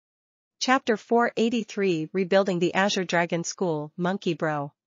 Chapter 483 Rebuilding the Azure Dragon School, Monkey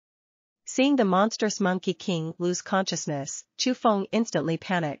Bro. Seeing the monstrous Monkey King lose consciousness, Chu Feng instantly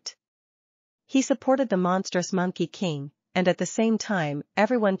panicked. He supported the monstrous Monkey King, and at the same time,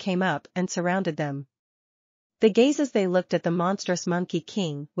 everyone came up and surrounded them. The gazes they looked at the monstrous Monkey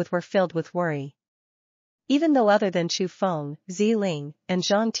King with were filled with worry. Even though other than Chu Feng, Jieling, and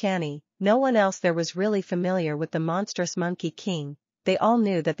Zhang Tianyi, no one else there was really familiar with the monstrous Monkey King, they all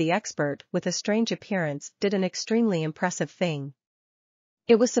knew that the expert with a strange appearance did an extremely impressive thing.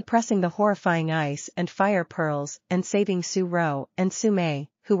 It was suppressing the horrifying ice and fire pearls and saving Su Ro and Su Mei,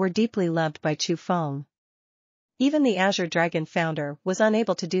 who were deeply loved by Chu Feng. Even the Azure Dragon founder was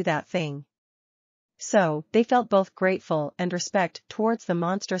unable to do that thing. So, they felt both grateful and respect towards the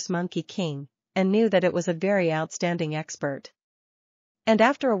monstrous Monkey King, and knew that it was a very outstanding expert. And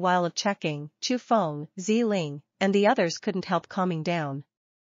after a while of checking, Chu Feng, Jieling, and the others couldn't help calming down.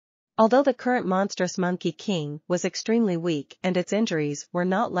 Although the current monstrous Monkey King was extremely weak and its injuries were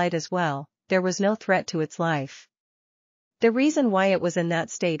not light as well, there was no threat to its life. The reason why it was in that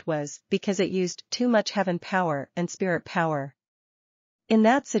state was because it used too much heaven power and spirit power. In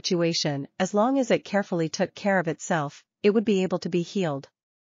that situation, as long as it carefully took care of itself, it would be able to be healed.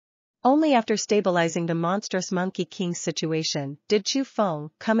 Only after stabilizing the monstrous Monkey King's situation did Chu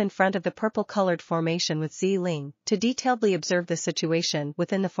Feng come in front of the purple-colored formation with Jieling to detailedly observe the situation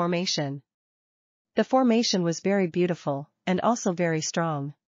within the formation. The formation was very beautiful, and also very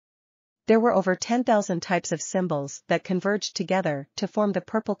strong. There were over 10,000 types of symbols that converged together to form the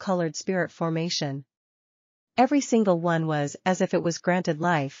purple-colored spirit formation. Every single one was as if it was granted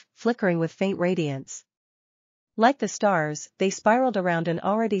life, flickering with faint radiance. Like the stars, they spiraled around an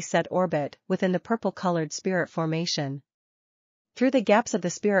already set orbit within the purple-colored spirit formation. Through the gaps of the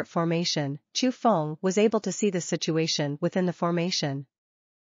spirit formation, Chu Feng was able to see the situation within the formation.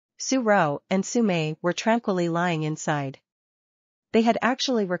 Su Ro and Su Mei were tranquilly lying inside. They had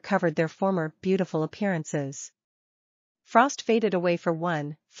actually recovered their former beautiful appearances. Frost faded away for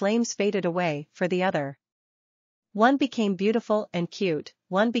one, flames faded away for the other. One became beautiful and cute,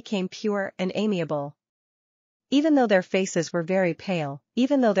 one became pure and amiable. Even though their faces were very pale,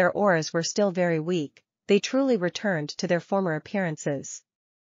 even though their auras were still very weak, they truly returned to their former appearances.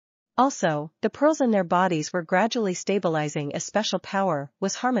 Also, the pearls in their bodies were gradually stabilizing as special power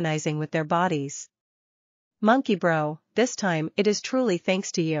was harmonizing with their bodies. Monkey bro, this time it is truly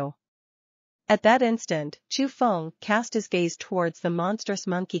thanks to you. At that instant, Chu Feng cast his gaze towards the monstrous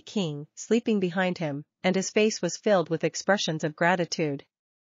Monkey King sleeping behind him, and his face was filled with expressions of gratitude.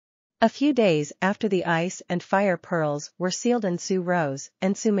 A few days after the ice and fire pearls were sealed in Su Ro's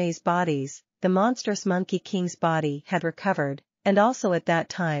and Su Mei's bodies, the monstrous Monkey King's body had recovered, and also at that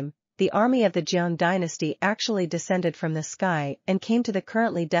time, the army of the Jieling dynasty actually descended from the sky and came to the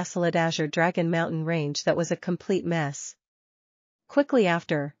currently desolate Azure Dragon mountain range that was a complete mess. Quickly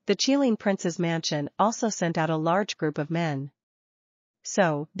after, the Jieling prince's mansion also sent out a large group of men.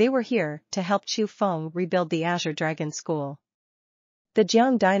 So, they were here to help Chu Feng rebuild the Azure Dragon school. The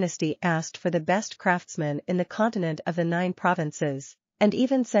Jieling dynasty asked for the best craftsmen in the continent of the 9 provinces, and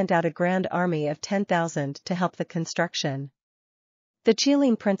even sent out a grand army of 10,000 to help the construction. The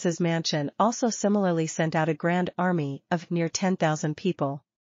Jieling prince's mansion also similarly sent out a grand army of near 10,000 people.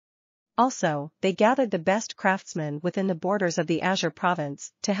 Also, they gathered the best craftsmen within the borders of the Azure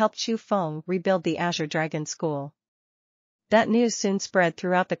province to help Chu Feng rebuild the Azure Dragon school. That news soon spread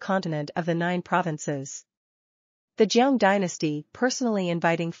throughout the continent of the 9 provinces. The Jieling dynasty personally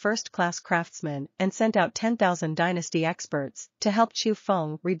inviting first-class craftsmen and sent out 10,000 dynasty experts to help Chu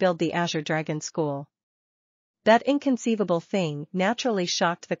Feng rebuild the Azure Dragon school. That inconceivable thing naturally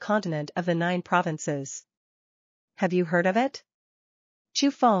shocked the continent of the 9 provinces. Have you heard of it? Chu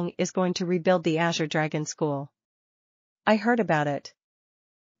Feng is going to rebuild the Azure Dragon school. I heard about it.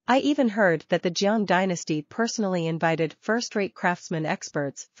 I even heard that the Jieling dynasty personally invited first-rate craftsmen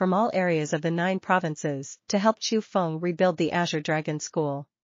experts from all areas of the 9 provinces to help Chu Feng rebuild the Azure Dragon school.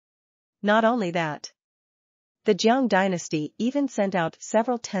 Not only that. The Jieling dynasty even sent out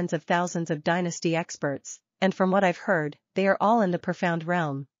several tens of thousands of dynasty experts, and from what I've heard, they are all in the Profound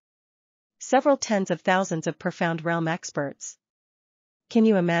Realm. Several tens of thousands of Profound Realm experts. Can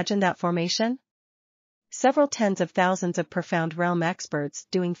you imagine that formation? Several tens of thousands of Profound Realm experts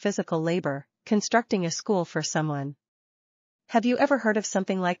doing physical labor, constructing a school for someone. Have you ever heard of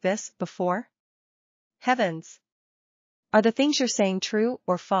something like this before? Heavens! Are the things you're saying true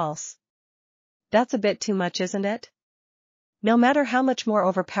or false? That's a bit too much, isn't it? No matter how much more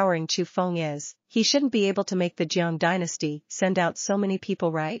overpowering Chu Feng is, he shouldn't be able to make the Jieling dynasty send out so many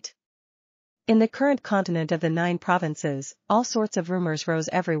people, right? In the current continent of the 9 provinces, all sorts of rumors rose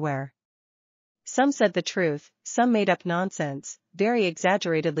everywhere. Some said the truth, some made up nonsense, very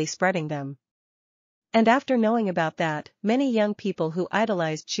exaggeratedly spreading them. And after knowing about that, many young people who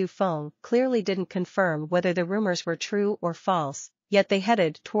idolized Chu Feng clearly didn't confirm whether the rumors were true or false, yet they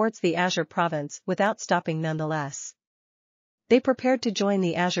headed towards the Azure province without stopping nonetheless. They prepared to join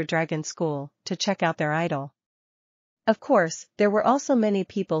the Azure Dragon school, to check out their idol. Of course, there were also many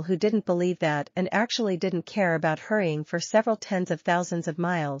people who didn't believe that and actually didn't care about hurrying for several tens of thousands of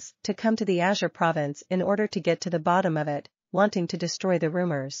miles to come to the Azure province in order to get to the bottom of it, wanting to destroy the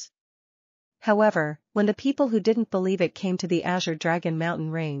rumors. However, when the people who didn't believe it came to the Azure Dragon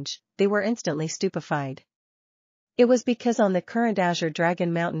mountain range, they were instantly stupefied. It was because on the current Azure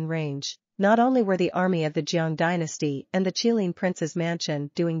Dragon mountain range, not only were the army of the Jieling dynasty and the Jieling prince's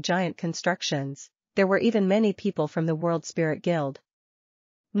mansion doing giant constructions, there were even many people from the World Spirit Guild.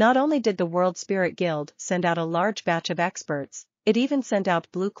 Not only did the World Spirit Guild send out a large batch of experts, it even sent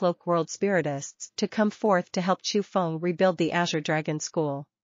out Blue Cloak World Spiritists to come forth to help Chu Feng rebuild the Azure Dragon school.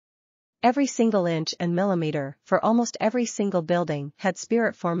 Every single inch and millimeter for almost every single building had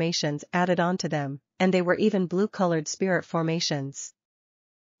spirit formations added onto them, and they were even blue-colored spirit formations.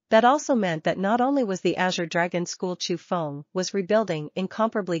 That also meant that not only was the Azure Dragon school Chu Feng was rebuilding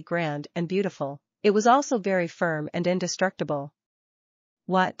incomparably grand and beautiful, it was also very firm and indestructible.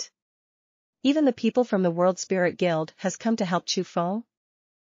 What? Even the people from the World Spirit Guild has come to help Chu Feng?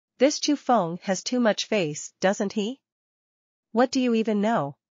 This Chu Feng has too much face, doesn't he? What do you even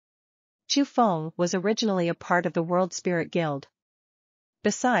know? Chu Feng was originally a part of the World Spirit Guild.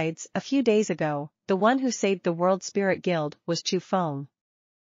 Besides, a few days ago, the one who saved the World Spirit Guild was Chu Feng.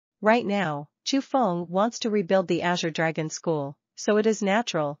 Right now, Chu Feng wants to rebuild the Azure Dragon school, so it is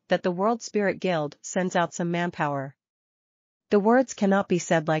natural that the World Spirit Guild sends out some manpower. The words cannot be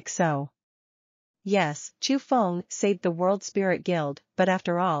said like so. Yes, Chu Feng saved the World Spirit Guild, but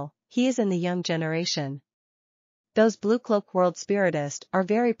after all, he is in the young generation. Those Blue Cloak World Spiritists are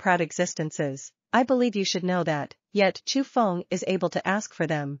very proud existences, I believe you should know that, yet Chu Feng is able to ask for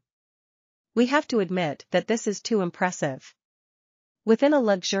them. We have to admit that this is too impressive. Within a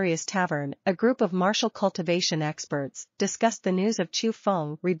luxurious tavern, a group of martial cultivation experts discussed the news of Chu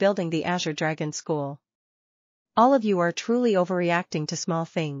Feng rebuilding the Azure Dragon school. All of you are truly overreacting to small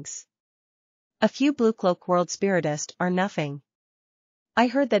things. A few Blue Cloak World Spiritists are nothing. I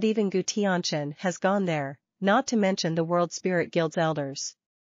heard that even Gu Tianchen has gone there, not to mention the World Spirit Guild's elders.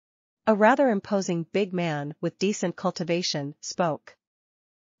 A rather imposing big man with decent cultivation spoke.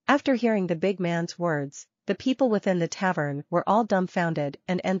 After hearing the big man's words, the people within the tavern were all dumbfounded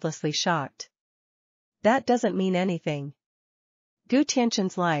and endlessly shocked. That doesn't mean anything. Gu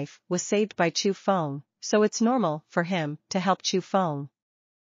Tianquan's life was saved by Chu Feng, so it's normal for him to help Chu Feng.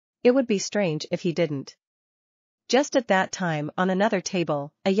 It would be strange if he didn't. Just at that time on another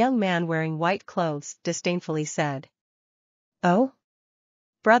table, a young man wearing white clothes disdainfully said. "Oh?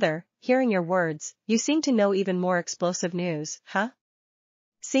 Brother, hearing your words, you seem to know even more explosive news, huh?"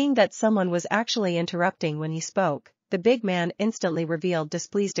 Seeing that someone was actually interrupting when he spoke, the big man instantly revealed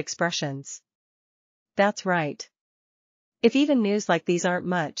displeased expressions. "That's right. If even news like these aren't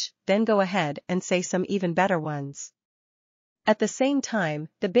much, then go ahead and say some even better ones." At the same time,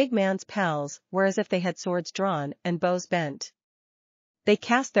 the big man's pals were as if they had swords drawn and bows bent. They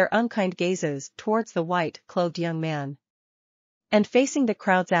cast their unkind gazes towards the white-clothed young man. And facing the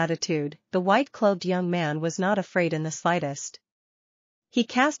crowd's attitude, the white-clothed young man was not afraid in the slightest. He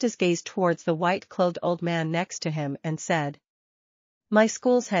cast his gaze towards the white-clothed old man next to him and said, "My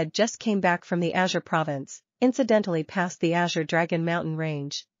school's head just came back from the Azure province, incidentally past the Azure Dragon mountain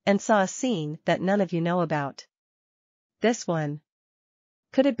range, and saw a scene that none of you know about. This one.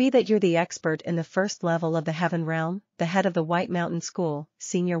 Could it be that you're the expert in the first level of the Heaven Realm, the head of the White Mountain School,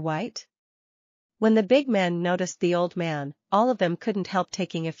 Senior White?" When the big men noticed the old man, all of them couldn't help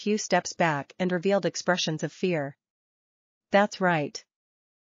taking a few steps back and revealed expressions of fear. "That's right.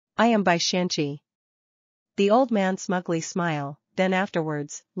 I am Bai Shanqi." The old man smugly smiled, then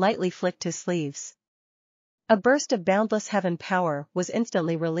afterwards, lightly flicked his sleeves. A burst of boundless heaven power was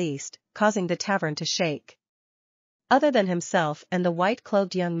instantly released, causing the tavern to shake. Other than himself and the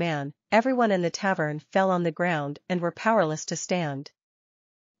white-clothed young man, everyone in the tavern fell on the ground and were powerless to stand.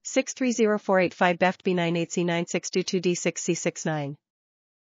 630485 Beft B98C9622D6C69.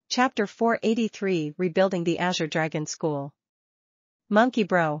 Chapter 483 Rebuilding the Azure Dragon School. Monkey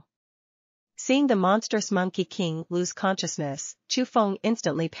Bro. Seeing the monstrous Monkey King lose consciousness, Chu Feng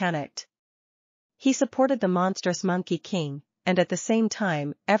instantly panicked. He supported the monstrous Monkey King, and at the same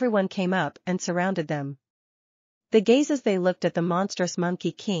time, everyone came up and surrounded them. The gazes they looked at the monstrous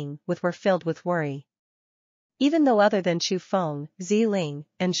Monkey King with were filled with worry. Even though other than Chu Feng, Jieling,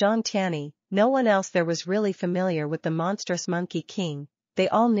 and Zhang Tianyi, no one else there was really familiar with the monstrous Monkey King, they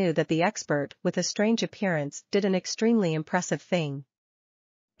all knew that the expert with a strange appearance did an extremely impressive thing.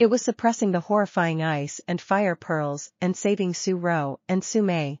 It was suppressing the horrifying ice and fire pearls and saving Su Rou and Su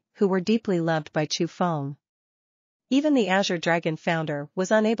Mei, who were deeply loved by Chu Feng. Even the Azure Dragon founder was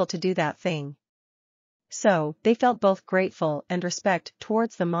unable to do that thing. So, they felt both grateful and respect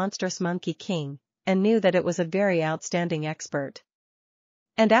towards the monstrous Monkey King, and knew that it was a very outstanding expert.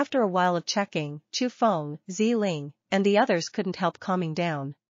 And after a while of checking, Chu Feng, Jieling, and the others couldn't help calming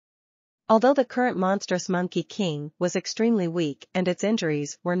down. Although the current monstrous Monkey King was extremely weak and its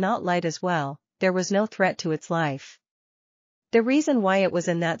injuries were not light as well, there was no threat to its life. The reason why it was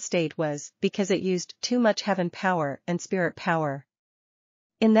in that state was because it used too much heaven power and spirit power.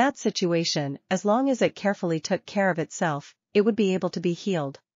 In that situation, as long as it carefully took care of itself, it would be able to be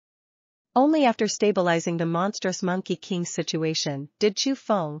healed. Only after stabilizing the monstrous Monkey King's situation did Chu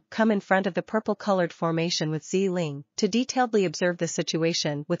Feng come in front of the purple-colored formation with Jieling to detailedly observe the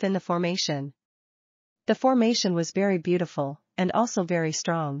situation within the formation. The formation was very beautiful, and also very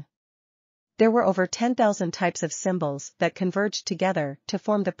strong. There were over 10,000 types of symbols that converged together to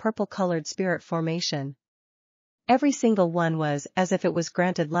form the purple-colored spirit formation. Every single one was as if it was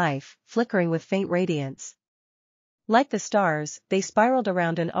granted life, flickering with faint radiance. Like the stars, they spiraled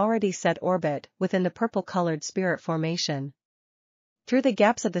around an already set orbit within the purple-colored spirit formation. Through the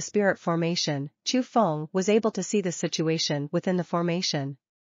gaps of the spirit formation, Chu Feng was able to see the situation within the formation.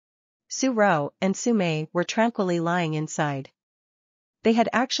 Su Rou and Su Mei were tranquilly lying inside. They had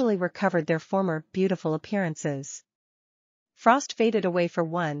actually recovered their former beautiful appearances. Frost faded away for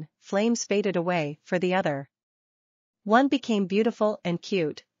one, flames faded away for the other. One became beautiful and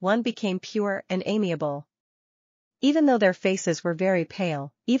cute, one became pure and amiable. Even though their faces were very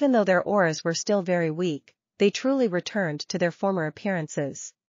pale, even though their auras were still very weak, they truly returned to their former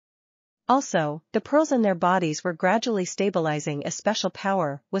appearances. Also, the pearls in their bodies were gradually stabilizing as special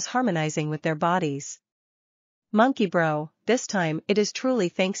power was harmonizing with their bodies. Monkey Bro, this time it is truly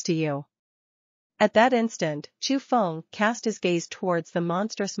thanks to you. At that instant, Chu Feng cast his gaze towards the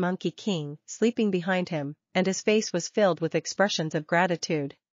monstrous Monkey King sleeping behind him, and his face was filled with expressions of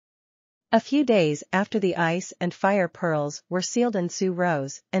gratitude. A few days after the ice and fire pearls were sealed in Su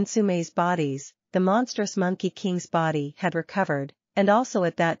Rou's and Su Mei's bodies, the monstrous Monkey King's body had recovered, and also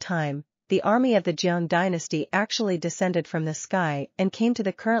at that time, the army of the Jiang dynasty actually descended from the sky and came to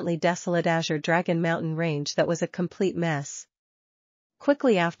the currently desolate Azure Dragon mountain range that was a complete mess.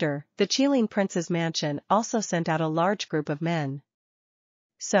 Quickly after, the Jieling prince's mansion also sent out a large group of men.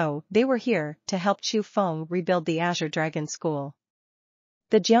 So, they were here to help Chu Feng rebuild the Azure Dragon School.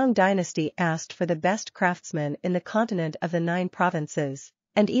 The Jieling dynasty asked for the best craftsmen in the continent of the 9 provinces,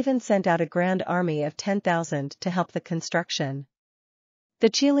 and even sent out a grand army of 10,000 to help the construction. The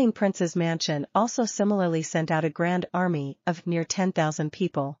Jieling prince's mansion also similarly sent out a grand army of near 10,000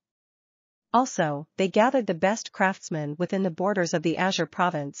 people. Also, they gathered the best craftsmen within the borders of the Asura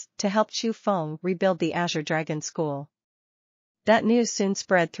province to help Chu Feng rebuild the Asura Dragon School. That news soon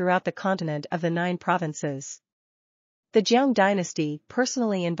spread throughout the continent of the 9 provinces. The Jieling dynasty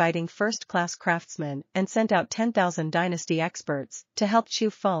personally inviting first-class craftsmen and sent out 10,000 dynasty experts to help Chu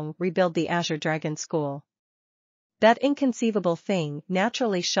Feng rebuild the Asura Dragon School. That inconceivable thing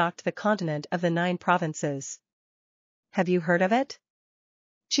naturally shocked the continent of the 9 provinces. Have you heard of it?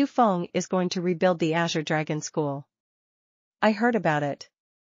 Chu Feng is going to rebuild the Asura Dragon School. I heard about it.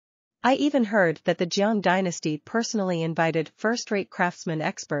 I even heard that the Jieling dynasty personally invited first-rate craftsmen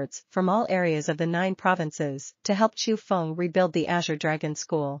experts from all areas of the 9 provinces to help Chu Feng rebuild the Asura Dragon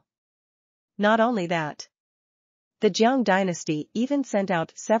School. Not only that. The Jieling dynasty even sent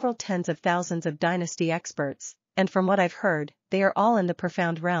out several tens of thousands of dynasty experts, and from what I've heard, they are all in the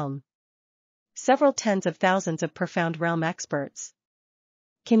profound realm. Several tens of thousands of profound realm experts.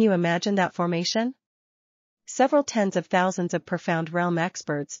 Can you imagine that formation? Several tens of thousands of profound realm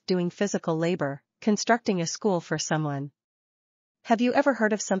experts doing physical labor, constructing a school for someone. Have you ever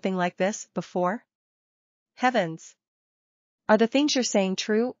heard of something like this before? Heavens! Are the things you're saying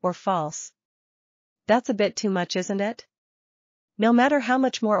true or false? That's a bit too much, isn't it? No matter how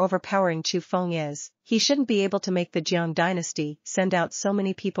much more overpowering Chu Feng is, he shouldn't be able to make the Jieling dynasty send out so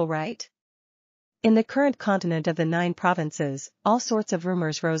many people, right? In the current continent of the 9 provinces, all sorts of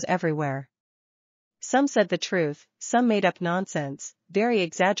rumors rose everywhere. Some said the truth, some made up nonsense, very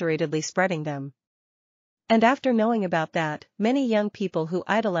exaggeratedly spreading them. And after knowing about that, many young people who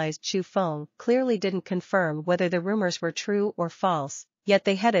idolized Chu Feng clearly didn't confirm whether the rumors were true or false, yet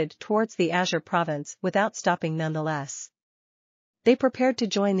they headed towards the Asura province without stopping nonetheless. They prepared to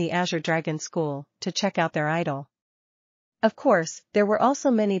join the Asura Dragon School, to check out their idol. Of course, there were also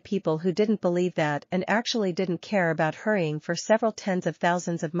many people who didn't believe that and actually didn't care about hurrying for several tens of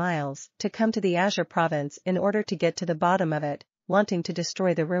thousands of miles to come to the Asura province in order to get to the bottom of it, wanting to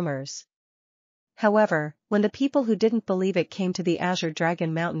destroy the rumors. However, when the people who didn't believe it came to the Asura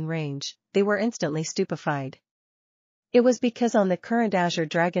Dragon mountain range, they were instantly stupefied. It was because on the current Asura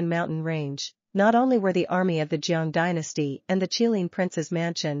Dragon mountain range, not only were the army of the Jieling dynasty and the Jieling prince's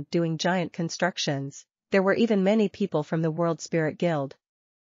mansion doing giant constructions, there were even many people from the World Spirit Guild.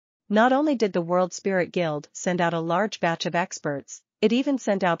 Not only did the World Spirit Guild send out a large batch of experts, it even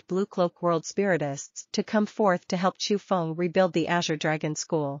sent out Blue Cloak World Spiritists to come forth to help Chu Feng rebuild the Asura Dragon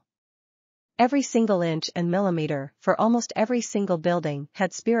School. Every single inch and millimeter for almost every single building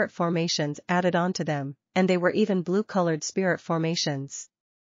had spirit formations added onto them, and they were even blue-colored spirit formations.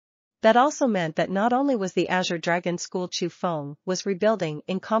 That also meant that not only was the Asura Dragon School Chu Feng was rebuilding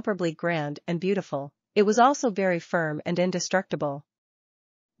incomparably grand and beautiful, it was also very firm and indestructible.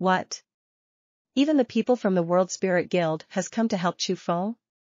 What? Even the people from the World Spirit Guild has come to help Chu Feng?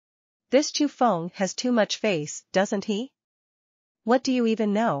 This Chu Feng has too much face, doesn't he? What do you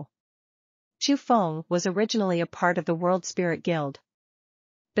even know? Chu Feng was originally a part of the World Spirit Guild.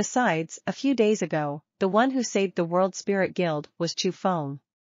 Besides, a few days ago, the one who saved the World Spirit Guild was Chu Feng.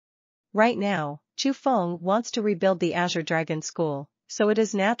 Right now, Chu Feng wants to rebuild the Asura Dragon School, so it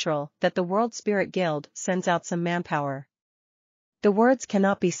is natural that the World Spirit Guild sends out some manpower. The words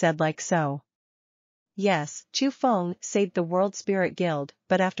cannot be said like so. Yes, Chu Feng saved the World Spirit Guild,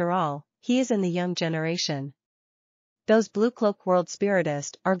 but after all, he is in the young generation. Those Blue Cloak World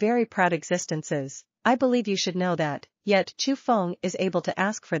Spiritists are very proud existences, I believe you should know that, yet Chu Feng is able to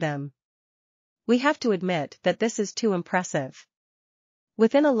ask for them. We have to admit that this is too impressive.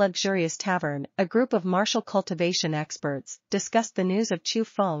 Within a luxurious tavern, a group of martial cultivation experts discussed the news of Chu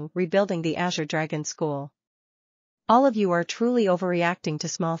Feng rebuilding the Asura Dragon School. All of you are truly overreacting to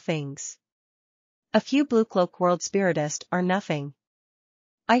small things. A few Blue Cloak World Spiritists are nothing.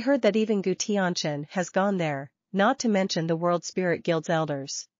 I heard that even Gu Tianchen has gone there, not to mention the World Spirit Guild's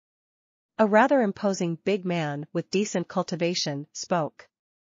elders. A rather imposing big man with decent cultivation spoke.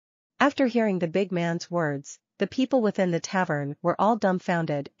 After hearing the big man's words, the people within the tavern were all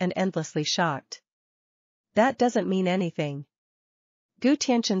dumbfounded and endlessly shocked. That doesn't mean anything. Gu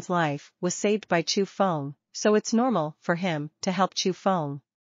Tianchen's life was saved by Chu Feng, so it's normal for him to help Chu Feng.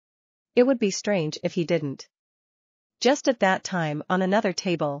 It would be strange if he didn't. Just at that time on another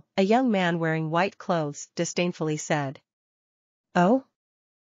table, a young man wearing white clothes disdainfully said, "Oh?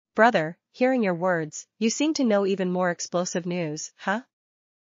 Brother, hearing your words, you seem to know even more explosive news, huh?"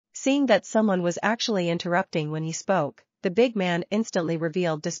 Seeing that someone was actually interrupting when he spoke, the big man instantly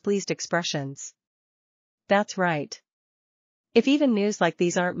revealed displeased expressions. That's right. If even news like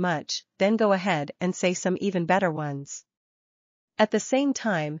these aren't much, then go ahead and say some even better ones. At the same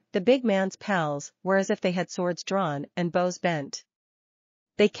time, the big man's pals were as if they had swords drawn and bows bent.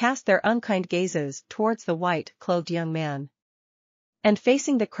 They cast their unkind gazes towards the white-clothed young man. And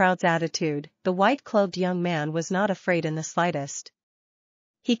facing the crowd's attitude, the white-clothed young man was not afraid in the slightest.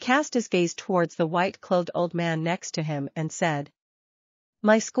 He cast his gaze towards the white-clothed old man next to him and said,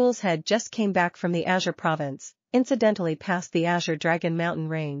 "My school's head just came back from the Azure province, incidentally past the Azure Dragon mountain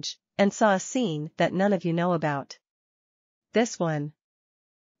range, and saw a scene that none of you know about. This one.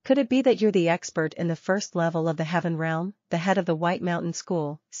 Could it be that you're the expert in the first level of the Heaven Realm, the head of the White Mountain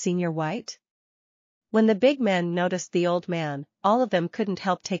School, Senior White?" When the big men noticed the old man, all of them couldn't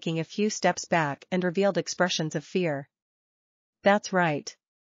help taking a few steps back and revealed expressions of fear. "That's right.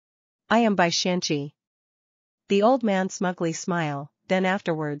 I am Bai Shanqi." The old man smugly smiled, then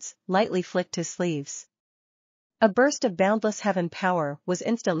afterwards, lightly flicked his sleeves. A burst of boundless heaven power was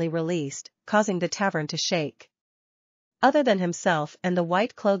instantly released, causing the tavern to shake. Other than himself and the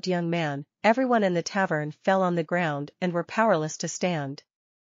white-clothed young man, everyone in the tavern fell on the ground and were powerless to stand.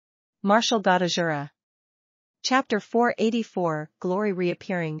 Martial God Asura. Chapter 484, Glory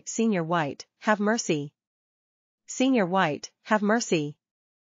Reappearing. Senior White, have mercy. Senior White, have mercy.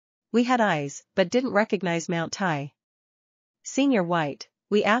 We had eyes, but didn't recognize Mount Tai. Senior White,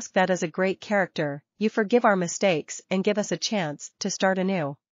 we ask that as a great character, you forgive our mistakes and give us a chance to start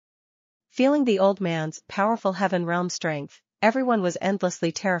anew. Feeling the old man's powerful heaven realm strength, everyone was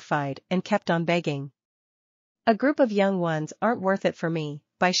endlessly terrified and kept on begging. A group of young ones aren't worth it for me,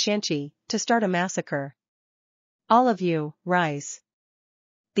 Bai Shanqi, to start a massacre. All of you, rise.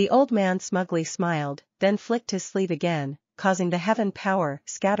 The old man smugly smiled, then flicked his sleeve again, causing the heaven power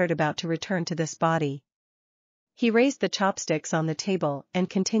scattered about to return to this body. He raised the chopsticks on the table and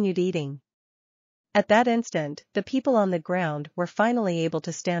continued eating. At that instant, the people on the ground were finally able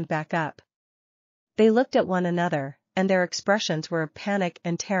to stand back up. They looked at one another, and their expressions were of panic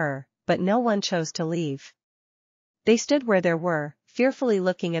and terror, but no one chose to leave. They stood where they were, fearfully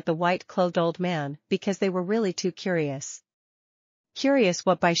looking at the white-clothed old man because they were really too curious. Curious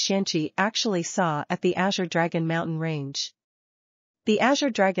what Bai Shanqi actually saw at the Azure Dragon mountain range. The Azure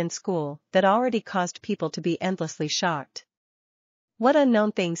Dragon school that already caused people to be endlessly shocked. What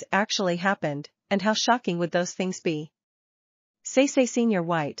unknown things actually happened, and how shocking would those things be? Say Senior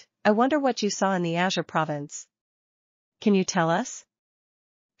White, I wonder what you saw in the Azure province. Can you tell us?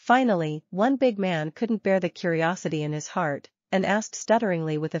 Finally, one big man couldn't bear the curiosity in his heart, and asked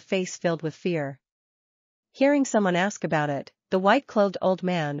stutteringly with a face filled with fear. Hearing someone ask about it, the white-clothed old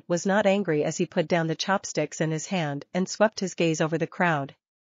man was not angry as he put down the chopsticks in his hand and swept his gaze over the crowd.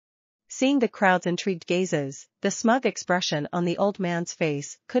 Seeing the crowd's intrigued gazes, the smug expression on the old man's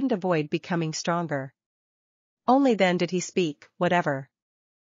face couldn't avoid becoming stronger. Only then did he speak, whatever.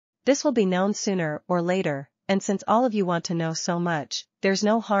 This will be known sooner or later, and since all of you want to know so much, there's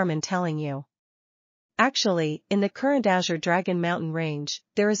no harm in telling you. Actually, in the current Azure Dragon mountain range,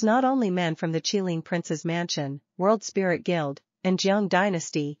 there is not only men from the Jieling Prince's Mansion, World Spirit Guild, and Jiang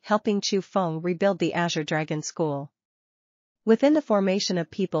Dynasty helping Chu Feng rebuild the Azure Dragon School. Within the formation of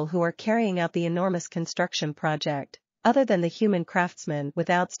people who are carrying out the enormous construction project, other than the human craftsmen with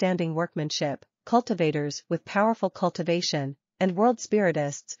outstanding workmanship, cultivators with powerful cultivation, and world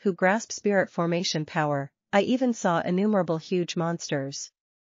spiritists who grasp spirit formation power, I even saw innumerable huge monsters.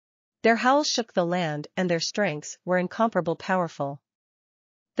 Their howls shook the land and their strengths were incomparable powerful.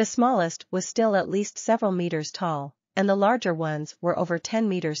 The smallest was still at least several meters tall, and the larger ones were over 10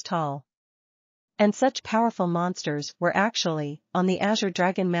 meters tall. And such powerful monsters were actually, on the Azure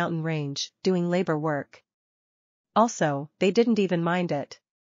Dragon mountain range, doing labor work. Also, they didn't even mind it.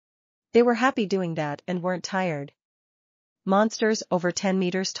 They were happy doing that and weren't tired. Monsters over 10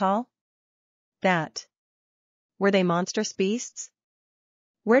 meters tall? That. Were they monstrous beasts?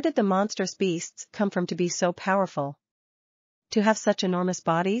 Where did the monstrous beasts come from to be so powerful? To have such enormous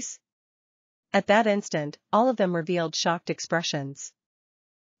bodies? At that instant, all of them revealed shocked expressions.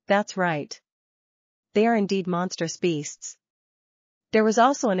 That's right. They are indeed monstrous beasts. There was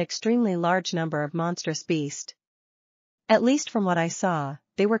also an extremely large number of monstrous beasts. At least from what I saw,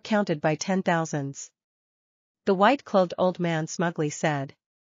 they were counted by 10,000s. The white-clothed old man smugly said.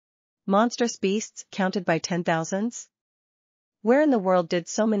 Monstrous beasts counted by 10,000s? Where in the world did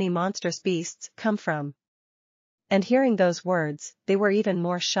so many monstrous beasts come from? And hearing those words, they were even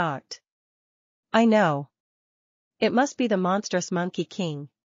more shocked. I know. It must be the monstrous Monkey King.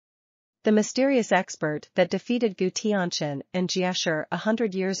 The mysterious expert that defeated Gu Tianchen and Jieshur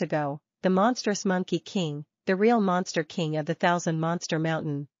 100 years ago, the monstrous Monkey King, the real monster king of the Thousand Monster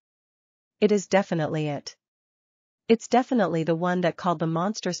Mountain. It is definitely it. It's definitely the one that called the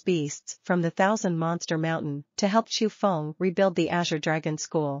monstrous beasts from the Thousand Monster Mountain to help Chu Feng rebuild the Azure Dragon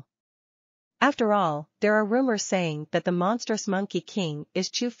School. After all, there are rumors saying that the monstrous Monkey King is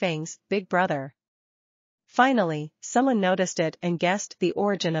Chu Feng's big brother. Finally, someone noticed it and guessed the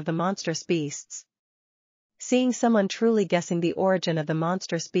origin of the monstrous beasts. Seeing someone truly guessing the origin of the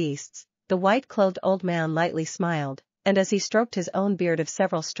monstrous beasts, the white-clothed old man lightly smiled, and as he stroked his own beard of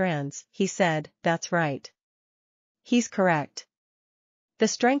several strands, he said, "That's right. He's correct. The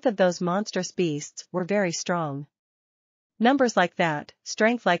strength of those monstrous beasts were very strong. Numbers like that,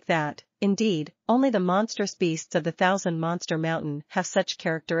 strength like that, indeed, only the monstrous beasts of the Thousand Monster Mountain have such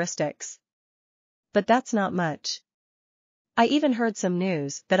characteristics. But that's not much. I even heard some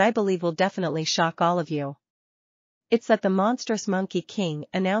news that I believe will definitely shock all of you. It's that the monstrous Monkey King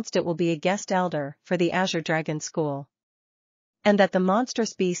announced it will be a guest elder for the Azure Dragon School. And that the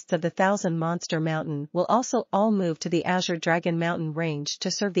monstrous beasts of the Thousand Monster Mountain will also all move to the Azure Dragon Mountain range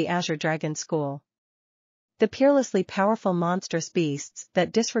to serve the Azure Dragon School. The peerlessly powerful monstrous beasts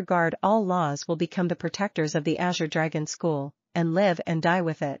that disregard all laws will become the protectors of the Azure Dragon School, and live and die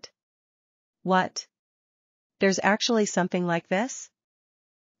with it." What? There's actually something like this?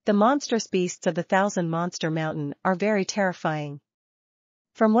 The monstrous beasts of the Thousand Monster Mountain are very terrifying.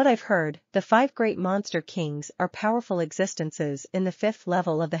 From what I've heard, the 5 great monster kings are powerful existences in the 5th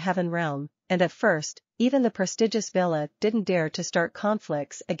level of the Heaven Realm, and at first, even the prestigious villa didn't dare to start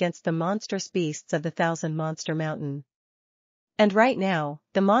conflicts against the monstrous beasts of the Thousand Monster Mountain. And right now,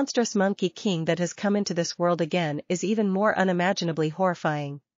 the monstrous Monkey King that has come into this world again is even more unimaginably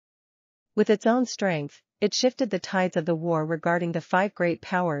horrifying. With its own strength, it shifted the tides of the war regarding the 5 great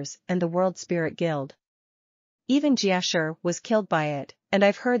powers and the World Spirit Guild. Even Jiashur was killed by it, and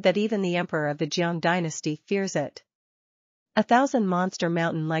I've heard that even the emperor of the Jiang dynasty fears it. A Thousand Monster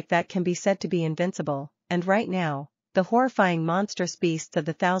Mountain like that can be said to be invincible, and right now, the horrifying monstrous beasts of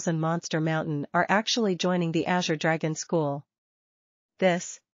the Thousand Monster Mountain are actually joining the Azure Dragon School.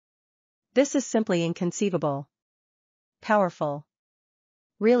 This is simply inconceivable. Powerful.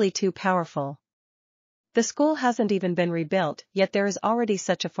 Really too powerful. The school hasn't even been rebuilt, yet there is already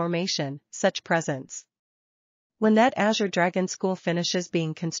such a formation, such presence. When that Azure Dragon School finishes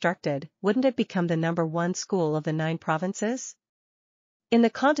being constructed, wouldn't it become the #1 school of the 9 provinces? In the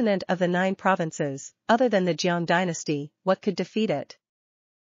continent of the 9 provinces, other than the Jiang dynasty, what could defeat it?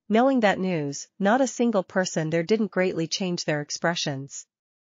 Knowing that news, not a single person there didn't greatly change their expressions.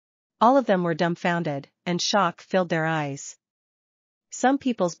 All of them were dumbfounded, and shock filled their eyes. Some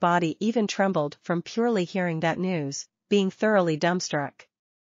people's body even trembled from purely hearing that news, being thoroughly dumbstruck.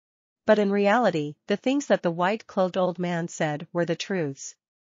 But in reality, the things that the white-clothed old man said were the truths.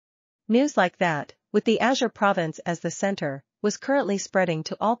 News like that, with the Azure province as the center, was currently spreading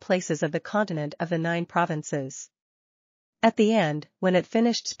to all places of the continent of the 9 provinces. At the end, when it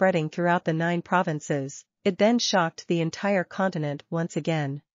finished spreading throughout the 9 provinces, it then shocked the entire continent once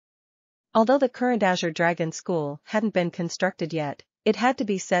again. Although the current Azure Dragon School hadn't been constructed yet, it had to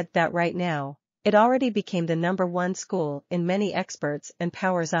be said that right now, it already became the #1 school in many experts' and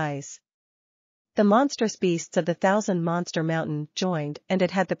powers' eyes. The monstrous beasts of the Thousand Monster Mountain joined, and it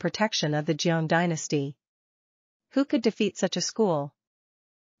had the protection of the Jiang dynasty. Who could defeat such a school?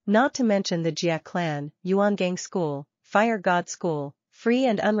 Not to mention the Jia clan, Yuangang School, Fire God School, Free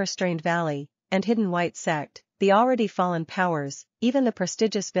and Unrestrained Valley, and Hidden White Sect, the already fallen powers, even the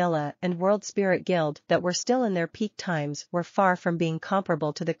prestigious Villa and World Spirit Guild that were still in their peak times were far from being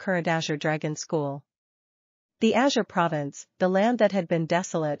comparable to the current Azure Dragon School. The Azure province, the land that had been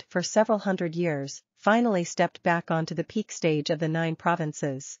desolate for several hundred years, finally stepped back onto the peak stage of the 9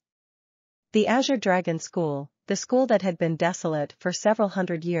 provinces. The Azure Dragon School, the school that had been desolate for several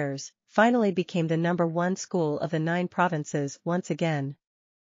hundred years, finally became the #1 school of the 9 provinces once again.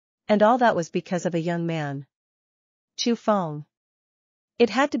 And all that was because of a young man. Chu Feng. It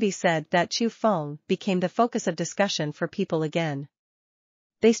had to be said that Chu Feng became the focus of discussion for people again.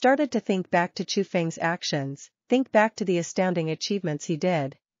 They started to think back to Chu Feng's actions, think back to the astounding achievements he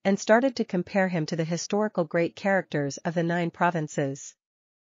did, and started to compare him to the historical great characters of the 9 provinces.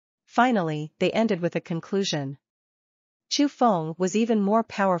 Finally, they ended with a conclusion. Chu Feng was even more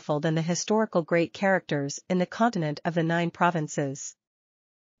powerful than the historical great characters in the continent of the 9 provinces.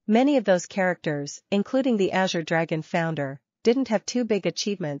 Many of those characters, including the Azure Dragon founder, didn't have too big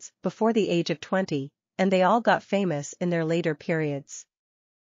achievements before the age of 20, and they all got famous in their later periods.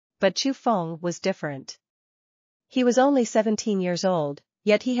 But Chu Feng was different. He was only 17 years old,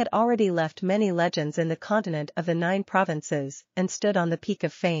 yet he had already left many legends in the continent of the 9 provinces and stood on the peak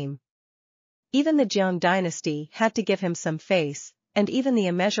of fame. Even the Jieling dynasty had to give him some face, and even the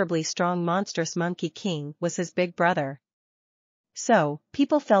immeasurably strong monstrous Monkey King was his big brother. So,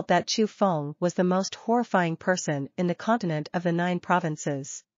 people felt that Chu Feng was the most horrifying person in the continent of the 9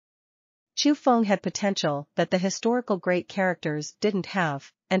 provinces. Chu Feng had potential that the historical great characters didn't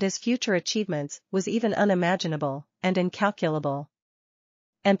have, and his future achievements was even unimaginable and incalculable.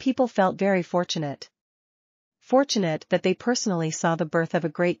 And people felt very fortunate. Fortunate that they personally saw the birth of a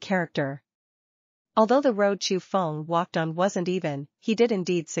great character. Although the road Chu Feng walked on wasn't even, he did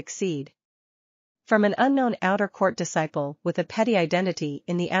indeed succeed. From an unknown outer court disciple with a petty identity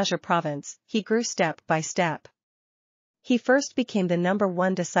in the Azure province, he grew step by step. He first became the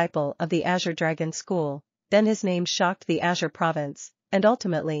 #1 disciple of the Azure Dragon School, then his name shocked the Azure province, and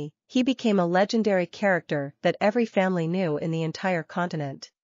ultimately, he became a legendary character that every family knew in the entire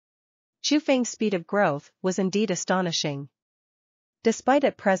continent. Chu Feng's speed of growth was indeed astonishing. Despite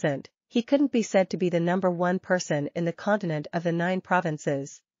at present, he couldn't be said to be the #1 person in the continent of the 9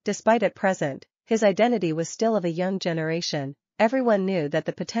 provinces, despite at present, his identity was still of a young generation. Everyone knew that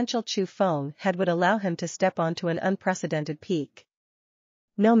the potential Chu Feng had would allow him to step onto an unprecedented peak.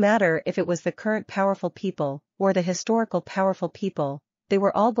 No matter if it was the current powerful people, or the historical powerful people, they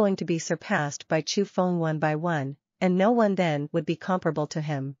were all going to be surpassed by Chu Feng one by one, and no one then would be comparable to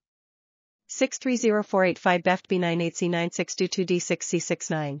him. 630485 Beft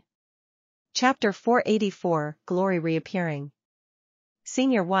B98C9622D6C69. Chapter 484, Glory Reappearing.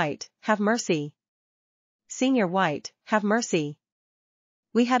 Senior White, have mercy. Senior White, have mercy.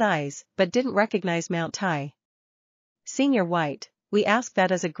 We had eyes, but didn't recognize Mount Tai. Senior White, we ask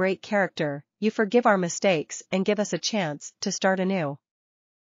that as a great character, you forgive our mistakes and give us a chance to start anew.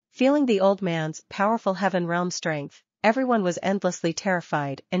 Feeling the old man's powerful heaven realm strength, everyone was endlessly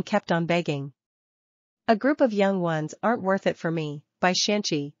terrified and kept on begging. A group of young ones aren't worth it for me, by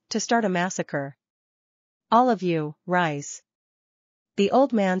Shanchi, to start a massacre. All of you, rise. The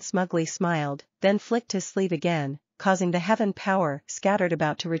old man smugly smiled, then flicked his sleeve again, causing the heaven power scattered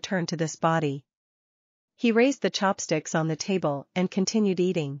about to return to this body. He raised the chopsticks on the table and continued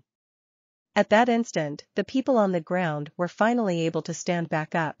eating. At that instant, the people on the ground were finally able to stand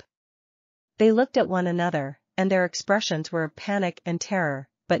back up. They looked at one another, and their expressions were of panic and terror,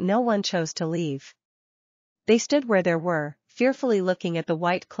 but no one chose to leave. They stood where they were, fearfully looking at the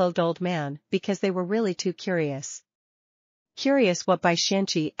white-clothed old man because they were really too curious. Curious what Bai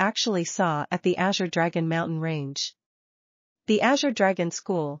Shanchi actually saw at the Azure Dragon mountain range. The Azure Dragon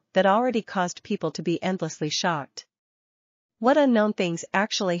School that already caused people to be endlessly shocked. What unknown things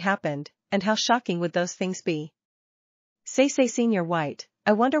actually happened, and how shocking would those things be? Say Senior White,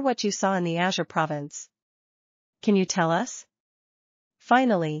 I wonder what you saw in the Azure province. Can you tell us?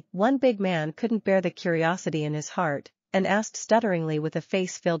 Finally, one big man couldn't bear the curiosity in his heart, and asked stutteringly with a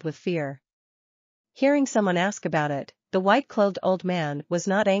face filled with fear. Hearing someone ask about it, the white-clothed old man was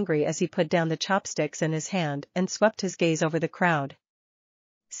not angry as he put down the chopsticks in his hand and swept his gaze over the crowd.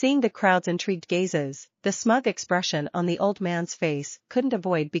 Seeing the crowd's intrigued gazes, the smug expression on the old man's face couldn't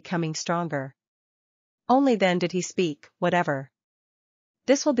avoid becoming stronger. Only then did he speak, whatever.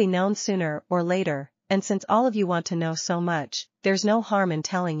 This will be known sooner or later, and since all of you want to know so much, there's no harm in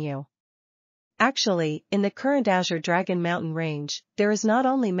telling you. Actually, in the current Azure Dragon mountain range, there is not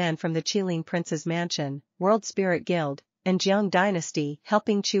only men from the Jieling Prince's Mansion, World Spirit Guild, and Jieling Dynasty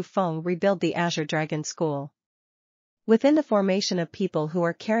helping Chu Feng rebuild the Azure Dragon School. Within the formation of people who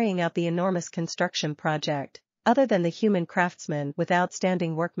are carrying out the enormous construction project, other than the human craftsmen with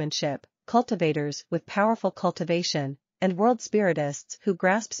outstanding workmanship, cultivators with powerful cultivation, and world spiritists who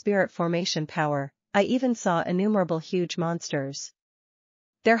grasp spirit formation power, I even saw innumerable huge monsters.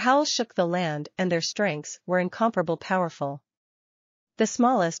 Their howls shook the land and their strengths were incomparable powerful. The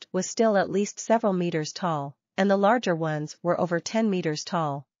smallest was still at least several meters tall, and the larger ones were over 10 meters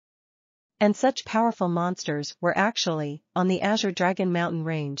tall. And such powerful monsters were actually, on the Azure Dragon mountain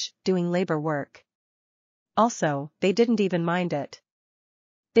range, doing labor work. Also, they didn't even mind it.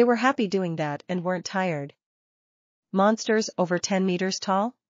 They were happy doing that and weren't tired. Monsters over 10 meters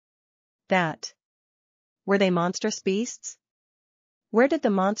tall? That. Were they monstrous beasts? Where did the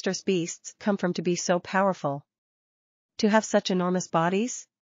monstrous beasts come from to be so powerful? To have such enormous bodies?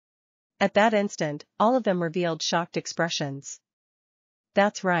 At that instant, all of them revealed shocked expressions.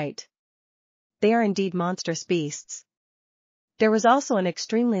 That's right. They are indeed monstrous beasts. There was also an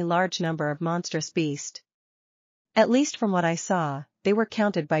extremely large number of monstrous beasts. At least from what I saw, they were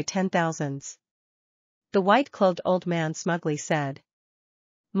counted by 10,000s. The white-clothed old man smugly said.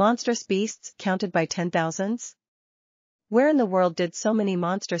 Monstrous beasts counted by 10,000s? Where in the world did so many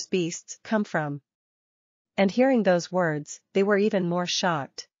monstrous beasts come from? And hearing those words, they were even more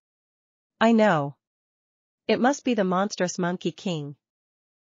shocked. I know. It must be the monstrous Monkey King.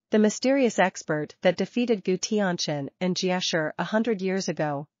 The mysterious expert that defeated Gu Tianchen and Jieshi 100 years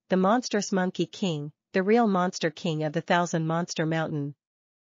ago, the monstrous Monkey King, the real Monster King of the Thousand Monster Mountain.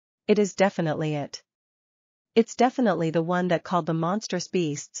 It is definitely it. It's definitely the one that called the monstrous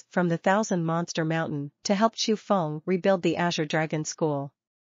beasts from the Thousand Monster Mountain to help Chu Feng rebuild the Azure Dragon School.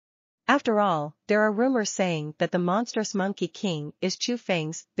 After all, there are rumors saying that the monstrous Monkey King is Chu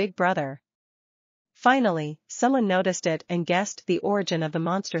Feng's big brother. Finally, someone noticed it and guessed the origin of the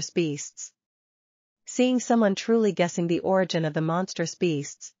monstrous beasts. Seeing someone truly guessing the origin of the monstrous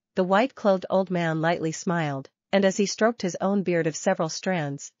beasts, the white-clothed old man lightly smiled, and as he stroked his own beard of several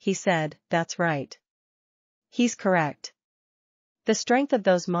strands, he said, "That's right. He's correct. The strength of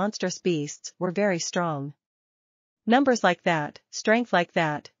those monstrous beasts were very strong. Numbers like that, strength like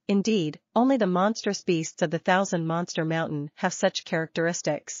that, indeed, only the monstrous beasts of the Thousand Monster Mountain have such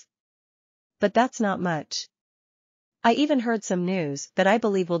characteristics. But that's not much. I even heard some news that I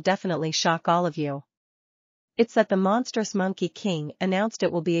believe will definitely shock all of you. It's that the monstrous Monkey King announced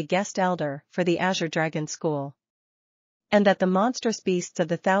it will be a guest elder for the Azure Dragon School. And that the monstrous beasts of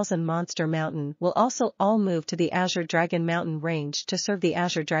the Thousand Monster Mountain will also all move to the Azure Dragon Mountain range to serve the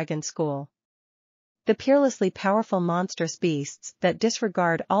Azure Dragon School. The peerlessly powerful monstrous beasts that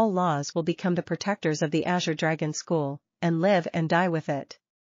disregard all laws will become the protectors of the Azure Dragon School, and live and die with it."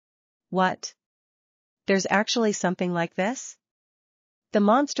 What? There's actually something like this? The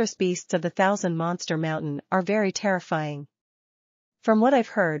monstrous beasts of the Thousand Monster Mountain are very terrifying. From what I've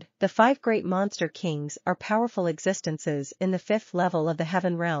heard, the 5 great monster kings are powerful existences in the 5th level of the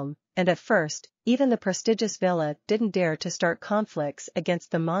Heaven Realm, and at first, even the prestigious villa didn't dare to start conflicts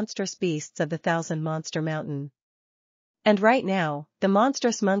against the monstrous beasts of the Thousand Monster Mountain. And right now, the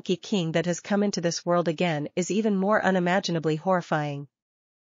monstrous Monkey King that has come into this world again is even more unimaginably horrifying.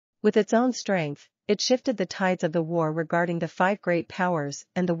 With its own strength, it shifted the tides of the war regarding the 5 great powers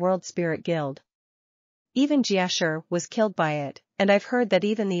and the World Spirit Guild. Even Jieshi was killed by it, and I've heard that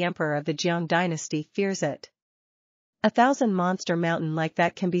even the Emperor of the Jiang dynasty fears it. A Thousand Monster Mountain like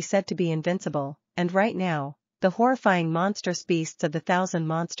that can be said to be invincible, and right now, the horrifying monstrous beasts of the Thousand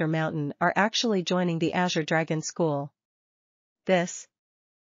Monster Mountain are actually joining the Azure Dragon School. This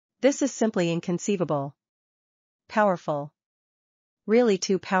is simply inconceivable. Powerful. Really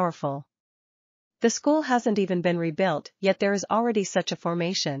too powerful. The school hasn't even been rebuilt, yet there is already such a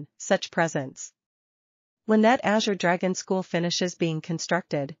formation, such presence. When that Azure Dragon School finishes being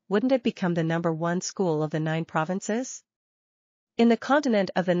constructed, wouldn't it become the #1 school of the 9 provinces? In the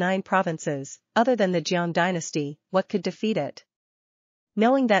continent of the 9 provinces, other than the Jiang dynasty, what could defeat it?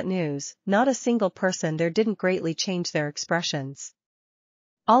 Knowing that news, not a single person there didn't greatly change their expressions.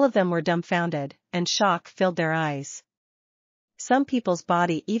 All of them were dumbfounded, and shock filled their eyes. Some people's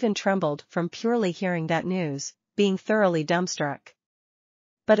body even trembled from purely hearing that news, being thoroughly dumbstruck.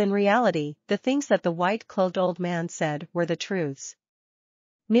 But in reality, the things that the white-clothed old man said were the truths.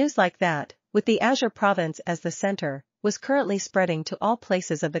 News like that, with the Azure province as the center, was currently spreading to all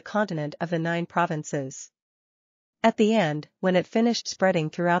places of the continent of the 9 provinces. At the end, when it finished spreading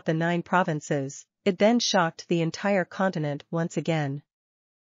throughout the 9 provinces, it then shocked the entire continent once again.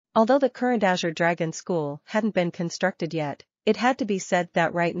 Although the current Azure Dragon School hadn't been constructed yet, it had to be said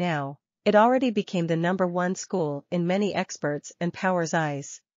that right now, it already became the #1 school in many experts' and powers'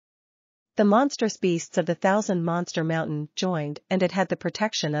 eyes. The monstrous beasts of the Thousand Monster Mountain joined, and it had the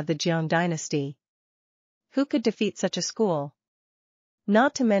protection of the Jiang dynasty. Who could defeat such a school?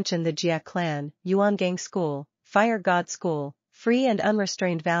 Not to mention the Jia clan, Yuangang School, Fire God School, Free and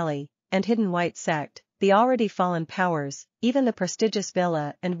Unrestrained Valley, and Hidden White Sect, the already fallen powers, even the prestigious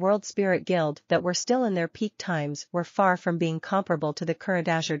Villa and World Spirit Guild that were still in their peak times were far from being comparable to the current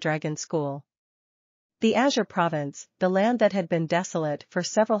Azure Dragon School. The Azure province, the land that had been desolate for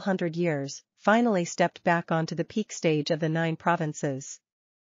several hundred years, finally stepped back onto the peak stage of the 9 provinces.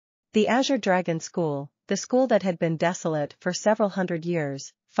 The Azure Dragon School, the school that had been desolate for several hundred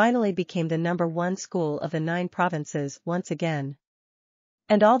years, finally became the #1 school of the 9 provinces once again.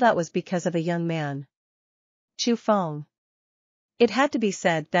 And all that was because of a young man. Chu Feng. It had to be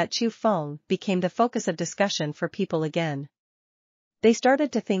said that Chu Feng became the focus of discussion for people again. They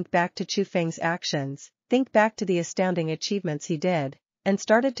started to think back to Chu Feng's actions, think back to the astounding achievements he did, and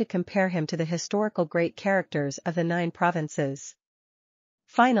started to compare him to the historical great characters of the 9 provinces.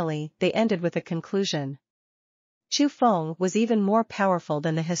 Finally, they ended with a conclusion. Chu Feng was even more powerful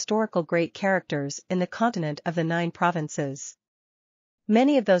than the historical great characters in the continent of the 9 provinces.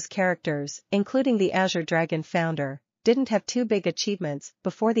 Many of those characters, including the Azure Dragon founder, didn't have too big achievements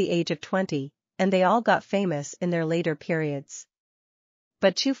before the age of 20, and they all got famous in their later periods.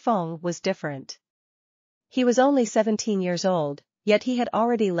 But Chu Feng was different. He was only 17 years old, yet he had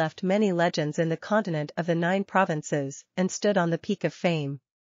already left many legends in the continent of the 9 provinces and stood on the peak of fame.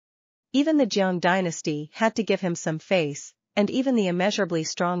 Even the Jiang dynasty had to give him some face, and even the immeasurably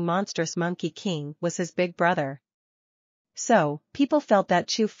strong monstrous Monkey King was his big brother. So, people felt that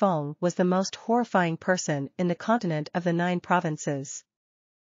Chu Feng was the most horrifying person in the continent of the 9 provinces.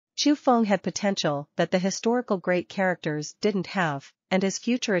 Chu Feng had potential that the historical great characters didn't have, and his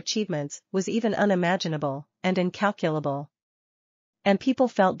future achievements was even unimaginable and incalculable. And people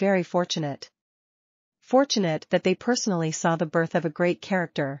felt very fortunate. Fortunate that they personally saw the birth of a great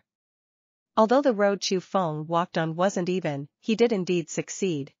character. Although the road Chu Feng walked on wasn't even, he did indeed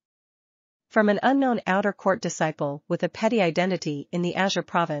succeed. From an unknown outer court disciple with a petty identity in the Azure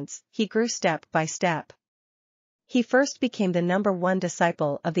province, he grew step by step. He first became the #1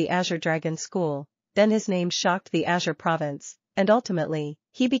 disciple of the Azure Dragon School, then his name shocked the Azure province, and ultimately,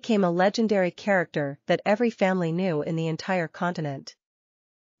 he became a legendary character that every family knew in the entire continent.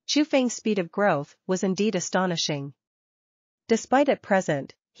 Chu Feng's speed of growth was indeed astonishing. Despite at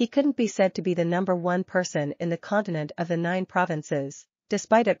present, he couldn't be said to be the #1 person in the continent of the 9 provinces,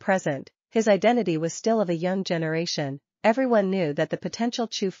 despite at present, his identity was still of a young generation. Everyone knew that the potential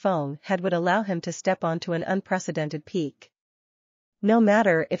Chu Feng had would allow him to step onto an unprecedented peak. No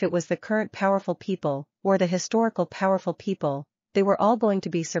matter if it was the current powerful people, or the historical powerful people, they were all going to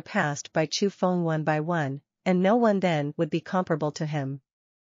be surpassed by Chu Feng one by one, and no one then would be comparable to him.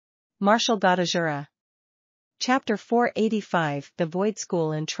 Martial God Asura. Chapter 485 The Void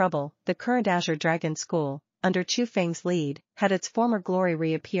School in trouble. The current Azure Dragon School, under Chu Feng's lead, had its former glory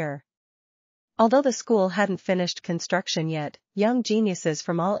reappear. Although the school hadn't finished construction yet, young geniuses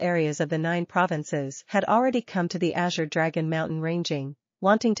from all areas of the 9 provinces had already come to the Azure Dragon Mountain ranging,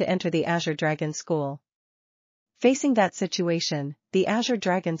 wanting to enter the Azure Dragon School. Facing that situation, the Azure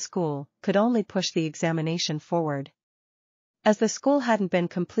Dragon School could only push the examination forward. As the school hadn't been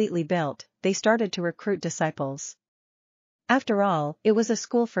completely built, they started to recruit disciples. After all, it was a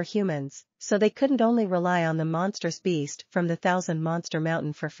school for humans, so they couldn't only rely on the monstrous beast from the 1,000 Monster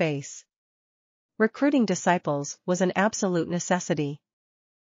Mountain for face. Recruiting disciples was an absolute necessity.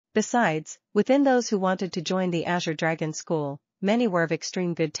 Besides, within those who wanted to join the Azure Dragon School, many were of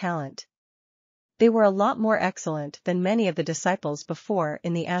extreme good talent. They were a lot more excellent than many of the disciples before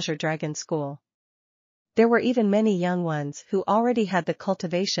in the Azure Dragon School. There were even many young ones who already had the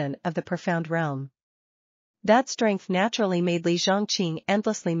cultivation of the profound realm. That strength naturally made Li Zhongqing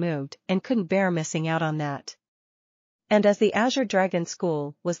endlessly moved and couldn't bear missing out on that. And as the Azure Dragon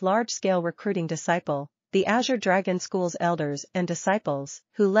School was large-scale recruiting disciple, the Azure Dragon School's elders and disciples,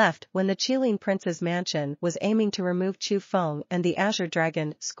 who left when the Jieling Prince's mansion was aiming to remove Chu Feng and the Azure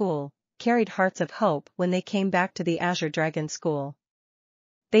Dragon School, carried hearts of hope when they came back to the Azure Dragon School.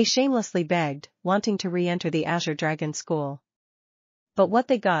 They shamelessly begged, wanting to re-enter the Azure Dragon School. But what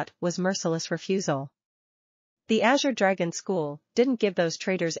they got was merciless refusal. The Azure Dragon School didn't give those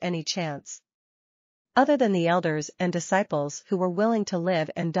traitors any chance. Other than the elders and disciples who were willing to live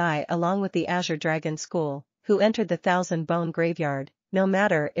and die along with the Azure Dragon School, who entered the 1,000-bone graveyard, no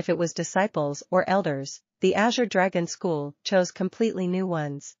matter if it was disciples or elders, the Azure Dragon School chose completely new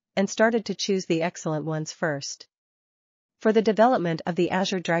ones, and started to choose the excellent ones first. For the development of the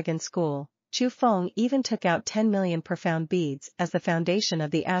Azure Dragon School, Chu Feng even took out 10 million profound beads as the foundation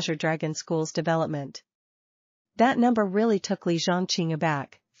of the Azure Dragon School's development. That number really took Li Zhongqing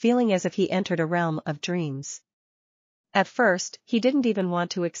aback, feeling as if he entered a realm of dreams. At first, he didn't even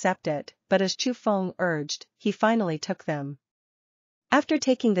want to accept it, but as Chu Feng urged, he finally took them. After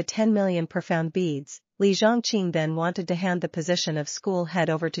taking the 10 million profound beads, Li Zhongqing then wanted to hand the position of school head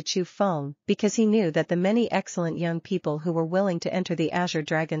over to Chu Feng because he knew that the many excellent young people who were willing to enter the Azure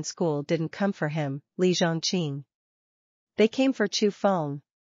Dragon School didn't come for him, Li Zhongqing. They came for Chu Feng.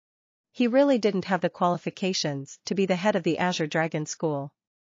 He really didn't have the qualifications to be the head of the Azure Dragon School.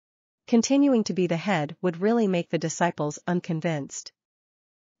 Continuing to be the head would really make the disciples unconvinced.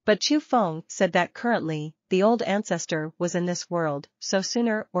 But Chu Feng said that currently, the old ancestor was in this world, so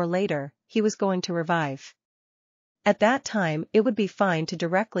sooner or later, he was going to revive. At that time it would be fine to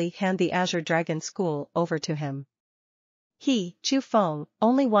directly hand the Azure Dragon School over to him. He, Chu Feng,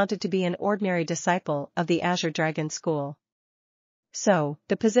 only wanted to be an ordinary disciple of the Azure Dragon School. So,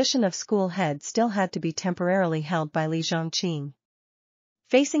 the position of school head still had to be temporarily held by Li Zhongqing.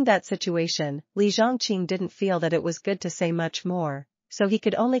 Facing that situation, Li Zhongqing didn't feel that it was good to say much more, so he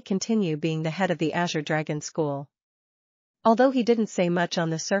could only continue being the head of the Azure Dragon School. Although he didn't say much on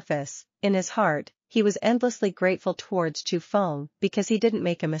the surface, in his heart, he was endlessly grateful towards Chu Feng because he didn't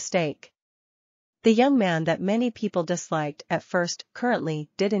make a mistake. The young man that many people disliked at first currently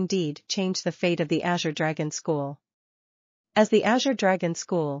did indeed change the fate of the Azure Dragon School. As the Azure Dragon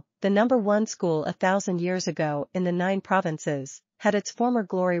School, the #1 school 1,000 years ago in the 9 provinces, had its former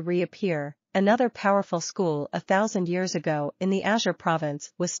glory reappear, another powerful school 1,000 years ago in the Azure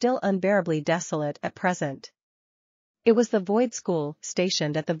province was still unbearably desolate at present. It was the Void School,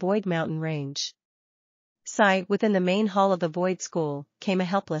 stationed at the Void Mountain Range. Sigh. Within the main hall of the Void School, came a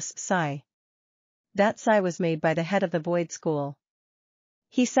helpless sigh. That sigh was made by the head of the Void School.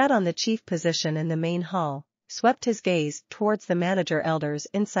 He sat on the chief position in the main hall, swept his gaze towards the manager elders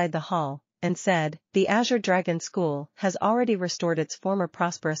inside the hall, and said, "The Azure Dragon School has already restored its former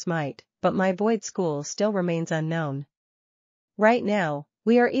prosperous might, but my Void School still remains unknown. Right now,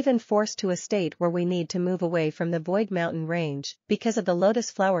 we are even forced to a state where we need to move away from the Void Mountain Range because of the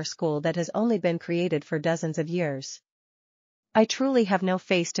Lotus Flower School that has only been created for dozens of years. I truly have no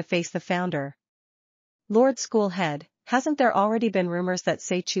face to face the founder. Lord School Head, hasn't there already been rumors that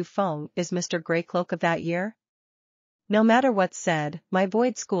say Chu Feng is Mr. Greycloak of that year? No matter what's said, my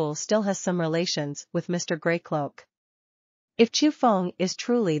Void School still has some relations with Mr. Greycloak. If Chu Feng is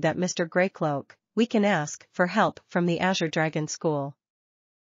truly that Mr. Greycloak, we can ask for help from the Azure Dragon School.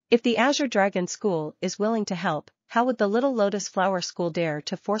 If the Azure Dragon School is willing to help, how would the Little Lotus Flower School dare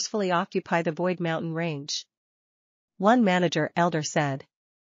to forcefully occupy the Void Mountain Range?" One manager elder said.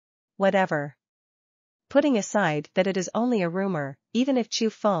 "Whatever. Putting aside that it is only a rumor, even if Chu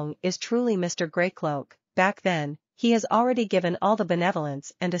Feng is truly Mr. Greycloak, back then, he has already given all the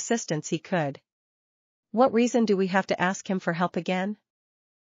benevolence and assistance he could. What reason do we have to ask him for help again?"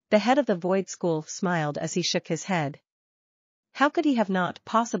 The head of the Void School smiled as he shook his head. How could he have not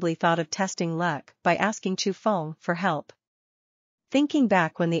possibly thought of testing luck by asking Chu Feng for help? Thinking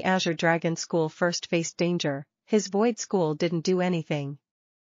back when the Azure Dragon School first faced danger, his Void School didn't do anything.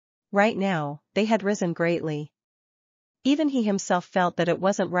 Right now, they had risen greatly. Even he himself felt that it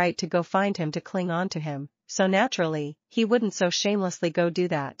wasn't right to go find him to cling on to him, so naturally, he wouldn't so shamelessly go do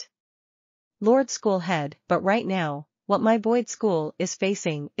that. Lord School Head, but right now, what my Void School is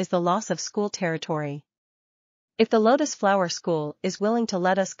facing is the loss of school territory. If the Lotus Flower School is willing to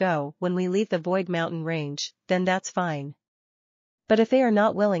let us go when we leave the Void Mountain Range, then that's fine. But if they are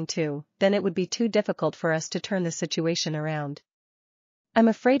not willing to, then it would be too difficult for us to turn the situation around. I'm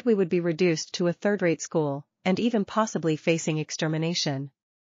afraid we would be reduced to a third-rate school, and even possibly facing extermination,"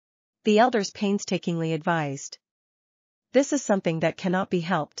 the elders painstakingly advised. "This is something that cannot be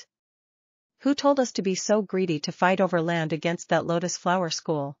helped. Who told us to be so greedy to fight over land against that Lotus Flower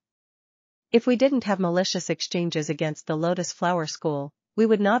School? If we didn't have malicious exchanges against the Lotus Flower School, we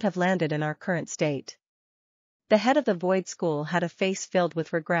would not have landed in our current state." The head of the Void School had a face filled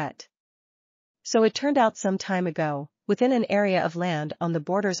with regret. So it turned out some time ago, within an area of land on the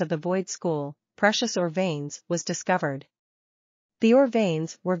borders of the Void School, precious ore veins was discovered. The ore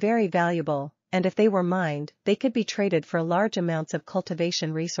veins were very valuable, and if they were mined, they could be traded for large amounts of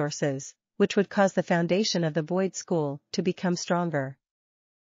cultivation resources, which would cause the foundation of the Void School to become stronger.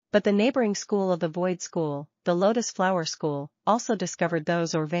 But the neighboring school of the Void School, the Lotus Flower School, also discovered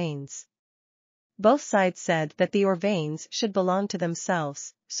those ore veins. Both sides said that the ore veins should belong to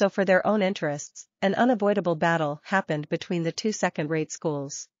themselves, so for their own interests, an unavoidable battle happened between the two second-rate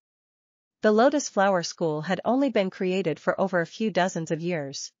schools. The Lotus Flower School had only been created for over a few dozens of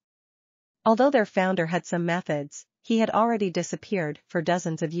years. Although their founder had some methods, he had already disappeared for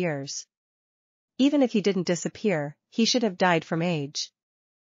dozens of years. Even if he didn't disappear, he should have died from age.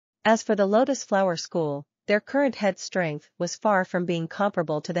 As for the Lotus Flower School, their current head's strength was far from being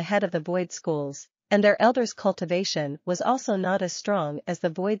comparable to the head of the Void Schools, and their elders' cultivation was also not as strong as the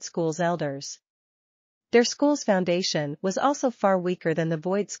Void School's elders. Their school's foundation was also far weaker than the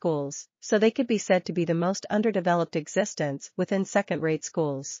Void School's, so they could be said to be the most underdeveloped existence within second-rate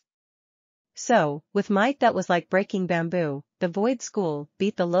schools. So, with might that was like breaking bamboo, the Void School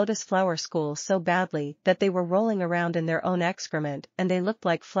beat the Lotus Flower School so badly that they were rolling around in their own excrement and they looked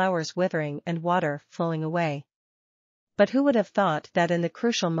like flowers withering and water flowing away. But who would have thought that in the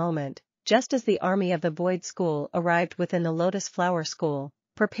crucial moment, just as the army of the Void School arrived within the Lotus Flower School,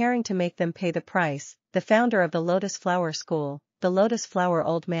 preparing to make them pay the price, the founder of the Lotus Flower School, the Lotus Flower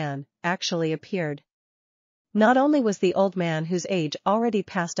Old Man, actually appeared. Not only was the old man whose age already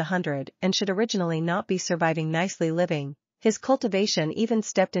passed 100 and should originally not be surviving nicely living, his cultivation even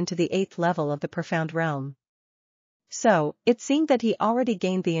stepped into the 8th level of the profound realm. So, it seemed that he already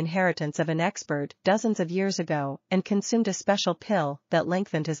gained the inheritance of an expert dozens of years ago and consumed a special pill that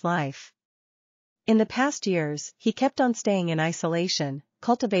lengthened his life. In the past years, he kept on staying in isolation,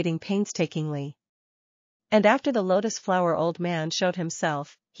 cultivating painstakingly. And after the lotus flower old man showed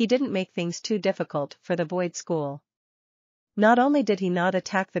himself, he didn't make things too difficult for the Void School. Not only did he not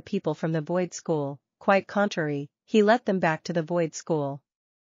attack the people from the Void School, quite contrary, he let them back to the Void School.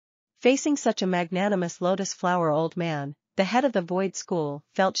 Facing such a magnanimous lotus flower old man, the head of the Void School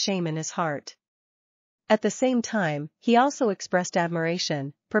felt shame in his heart. At the same time, he also expressed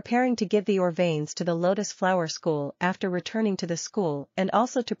admiration, preparing to give the orvanes to the Lotus Flower School after returning to the school and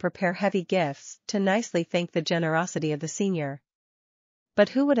also to prepare heavy gifts to nicely thank the generosity of the senior. But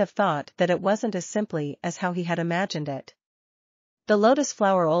who would have thought that it wasn't as simply as how he had imagined it? The Lotus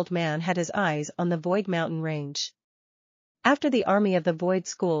Flower old man had his eyes on the Void Mountain Range. After the army of the Void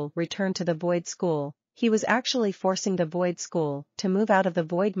School returned to the Void School, he was actually forcing the Void School to move out of the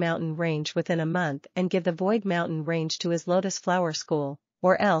Void Mountain Range within a month and give the Void Mountain Range to his Lotus Flower School,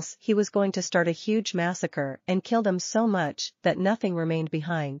 or else he was going to start a huge massacre and kill them so much that nothing remained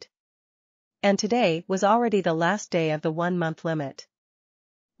behind. And today was already the last day of the 1-month limit.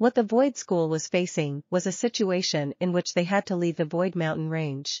 What the Void School was facing was a situation in which they had to leave the Void Mountain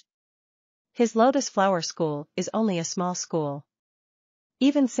Range. His Lotus Flower School is only a small school.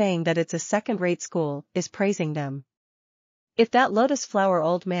 Even saying that it's a second-rate school is praising them. If that Lotus Flower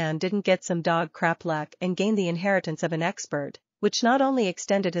old man didn't get some dog crap luck and gain the inheritance of an expert, which not only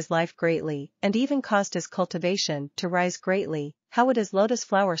extended his life greatly and even caused his cultivation to rise greatly, how would his Lotus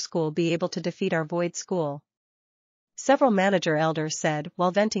Flower School be able to defeat our Void School? Several manager elders said while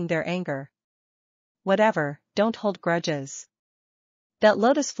venting their anger. Whatever, don't hold grudges. That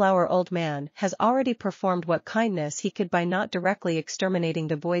Lotus Flower old man has already performed what kindness he could by not directly exterminating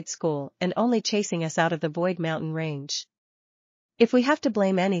the Void School and only chasing us out of the Void Mountain Range. If we have to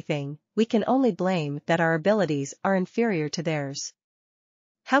blame anything, we can only blame that our abilities are inferior to theirs.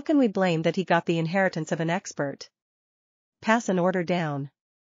 How can we blame that he got the inheritance of an expert? Pass an order down.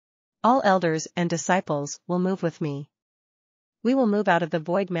 All elders and disciples will move with me. We will move out of the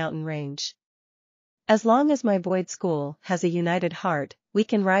Void Mountain Range. As long as my Void School has a united heart, we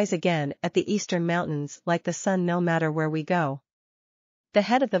can rise again at the eastern mountains like the sun no matter where we go. The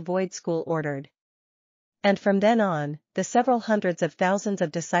head of the Void School ordered. And from then on, the several hundreds of thousands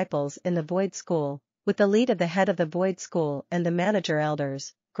of disciples in the Void School, with the lead of the head of the Void School and the manager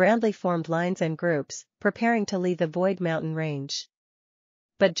elders, grandly formed lines and groups, preparing to leave the Void Mountain Range.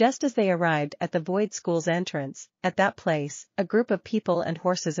 But just as they arrived at the Void School's entrance, at that place, a group of people and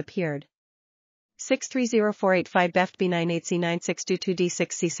horses appeared. 630485 BEFT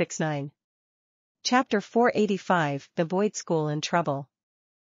B98C9622D6C69. Chapter 485 The Void School in Trouble.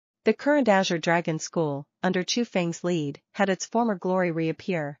 The current Azure Dragon School, under Chu Feng's lead, had its former glory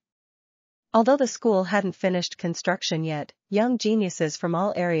reappear. Although the school hadn't finished construction yet, young geniuses from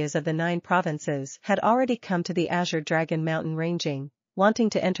all areas of the 9 provinces had already come to the Azure Dragon Mountain ranging, wanting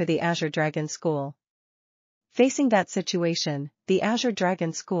to enter the Azure Dragon School. Facing that situation, the Azure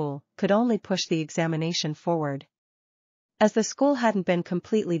Dragon School could only push the examination forward. As the school hadn't been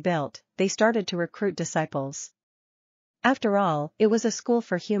completely built, they started to recruit disciples. After all, it was a school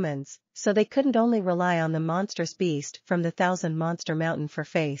for humans, so they couldn't only rely on the monstrous beast from the Thousand Monster Mountain for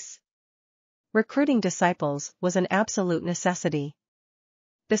face. Recruiting disciples was an absolute necessity.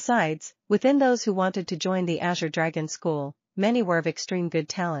 Besides, within those who wanted to join the Azure Dragon School, many were of extreme good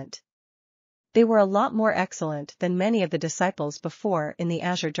talent. They were a lot more excellent than many of the disciples before in the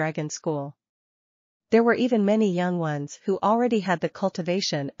Azure Dragon School. There were even many young ones who already had the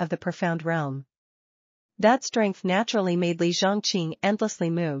cultivation of the profound realm. That strength naturally made Li Zhongqing endlessly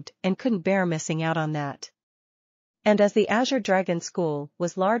moved and couldn't bear missing out on that. And as the Azure Dragon School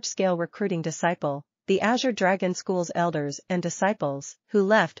was large-scale recruiting disciple, the Azure Dragon School's elders and disciples, who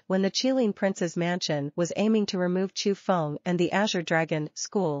left when the Jieling Prince's mansion was aiming to remove Chu Feng and the Azure Dragon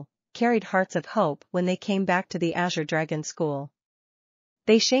School, carried hearts of hope when they came back to the Azure Dragon School.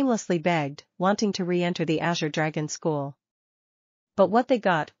 They shamelessly begged, wanting to re-enter the Azure Dragon School. But what they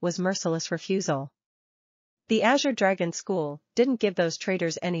got was merciless refusal. The Azure Dragon School didn't give those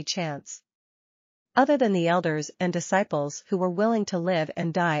traitors any chance. Other than the elders and disciples who were willing to live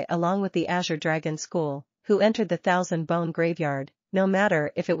and die along with the Azure Dragon School, who entered the Thousand Bone Graveyard, no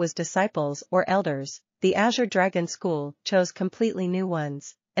matter if it was disciples or elders, the Azure Dragon School chose completely new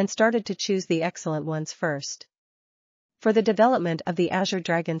ones, and started to choose the excellent ones first. For the development of the Azure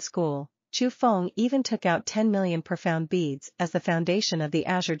Dragon School, Chu Feng even took out 10 million profound beads as the foundation of the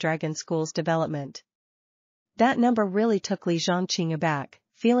Azure Dragon School's development. That number really took Li Zhongqing aback,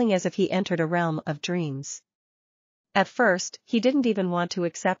 feeling as if he entered a realm of dreams. At first, he didn't even want to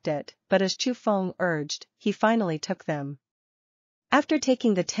accept it, but as Chu Feng urged, he finally took them. After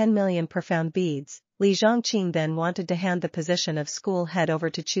taking the 10 million profound beads, Li Zhongqing then wanted to hand the position of school head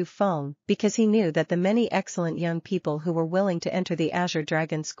over to Chu Feng because he knew that the many excellent young people who were willing to enter the Azure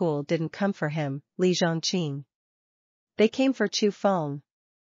Dragon School didn't come for him, Li Zhongqing. They came for Chu Feng.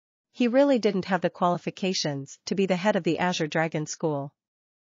 He really didn't have the qualifications to be the head of the Azure Dragon School.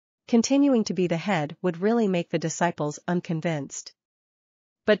 Continuing to be the head would really make the disciples unconvinced.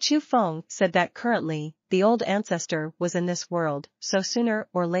 But Chu Feng said that currently, the old ancestor was in this world, so sooner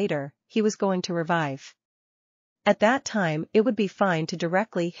or later, he was going to revive. At that time it would be fine to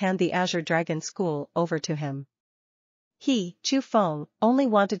directly hand the Azure Dragon School over to him. He, Chu Feng, only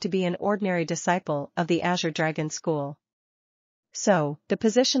wanted to be an ordinary disciple of the Azure Dragon School. So, the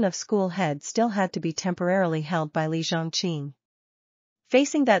position of school head still had to be temporarily held by Li Zhongqing.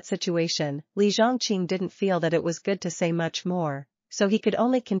 Facing that situation, Li Zhongqing didn't feel that it was good to say much more, so he could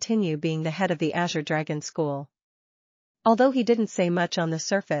only continue being the head of the Azure Dragon School. Although he didn't say much on the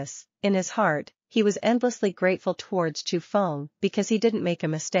surface, in his heart, he was endlessly grateful towards Chu Feng because he didn't make a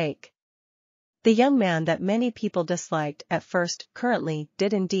mistake. The young man that many people disliked at first currently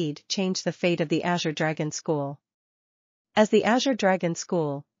did indeed change the fate of the Azure Dragon School. As the Azure Dragon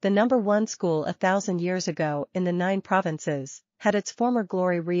School, the #1 school 1,000 years ago in the 9 provinces, had its former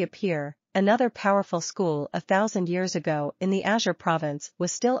glory reappear, another powerful school 1,000 years ago in the Azure province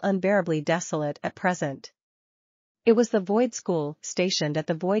was still unbearably desolate at present. It was the Void School, stationed at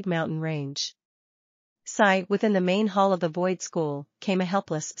the Void Mountain Range. Sigh. Within the main hall of the Void School, came a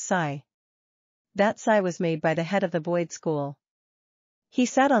helpless sigh. That sigh was made by the head of the Void School. He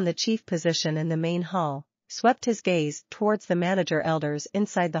sat on the chief position in the main hall, swept his gaze towards the manager elders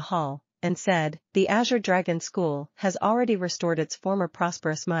inside the hall, and said, "The Azure Dragon School has already restored its former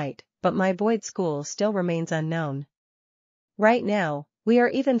prosperous might, but my Void School still remains unknown. Right now, we are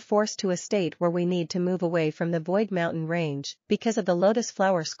even forced to a state where we need to move away from the Void Mountain Range because of the Lotus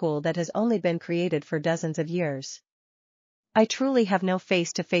Flower School that has only been created for dozens of years. I truly have no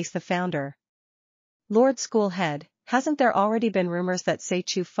face to face the founder. Lord School Head, hasn't there already been rumors that say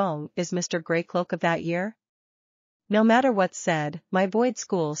Chu Feng is Mr. Greycloak of that year? No matter what's said, my Void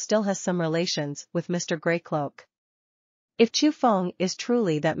School still has some relations with Mr. Greycloak. If Chu Feng is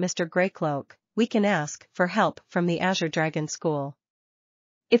truly that Mr. Greycloak, we can ask for help from the Azure Dragon School.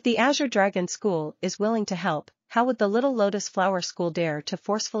 If the Azure Dragon School is willing to help, how would the Little Lotus Flower School dare to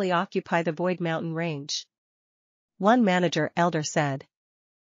forcefully occupy the Void Mountain Range?" One manager elder said.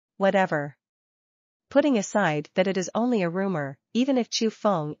 "Whatever. Putting aside that it is only a rumor, even if Chu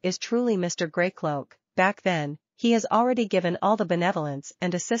Feng is truly Mr. Greycloak, back then, he has already given all the benevolence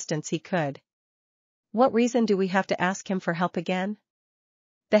and assistance he could. What reason do we have to ask him for help again?"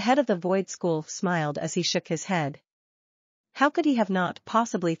 The head of the Void School smiled as he shook his head. How could he have not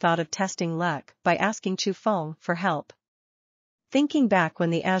possibly thought of testing luck by asking Chu Feng for help? Thinking back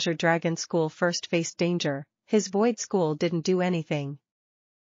when the Azure Dragon School first faced danger, his Void School didn't do anything.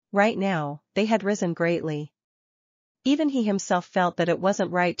 Right now, they had risen greatly. Even he himself felt that it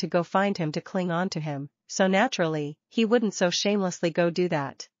wasn't right to go find him to cling on to him, so naturally, he wouldn't so shamelessly go do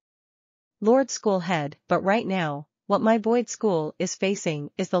that. Lord School Head, but right now, what my Void School is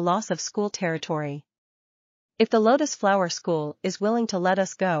facing is the loss of school territory. If the Lotus Flower School is willing to let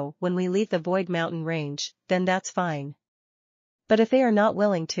us go when we leave the Void Mountain Range, then that's fine. But if they are not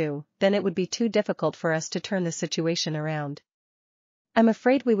willing to, then it would be too difficult for us to turn the situation around. I'm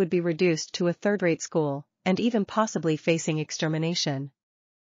afraid we would be reduced to a third-rate school, and even possibly facing extermination."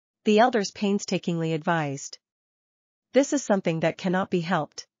 The elders painstakingly advised. "This is something that cannot be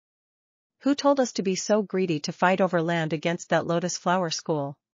helped. Who told us to be so greedy to fight over land against that Lotus Flower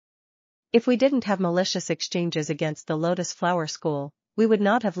School? If we didn't have malicious exchanges against the Lotus Flower School, we would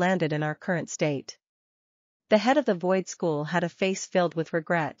not have landed in our current state." The head of the Void School had a face filled with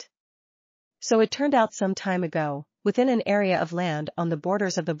regret. So it turned out some time ago, within an area of land on the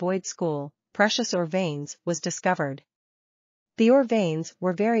borders of the Void School, precious ore veins was discovered. The ore veins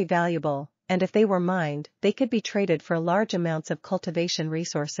were very valuable, and if they were mined, they could be traded for large amounts of cultivation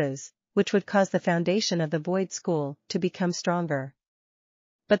resources, which would cause the foundation of the Void School to become stronger.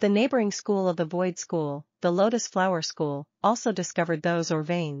 But the neighboring school of the Void School, the Lotus Flower School, also discovered those ore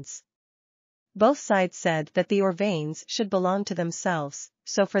veins. Both sides said that the ore veins should belong to themselves,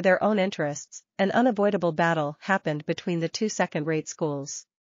 so for their own interests, an unavoidable battle happened between the two second-rate schools.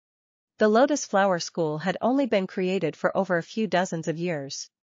 The Lotus Flower School had only been created for over a few dozens of years.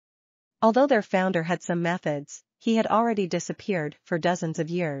 Although their founder had some methods, he had already disappeared for dozens of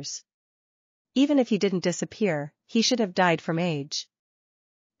years. Even if he didn't disappear, he should have died from age.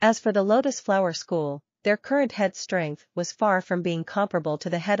 As for the Lotus Flower School, their current head's strength was far from being comparable to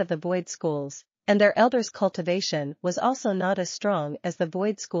the head of the Void Schools, and their elders' cultivation was also not as strong as the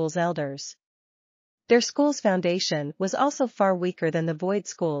Void School's elders. Their school's foundation was also far weaker than the Void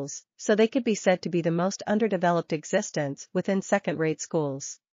schools, so they could be said to be the most underdeveloped existence within second-rate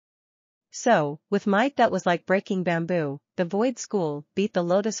schools. So, with might that was like breaking bamboo, the Void school beat the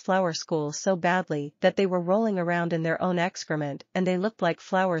Lotus Flower school so badly that they were rolling around in their own excrement and they looked like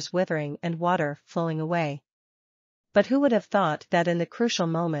flowers withering and water flowing away. But who would have thought that in the crucial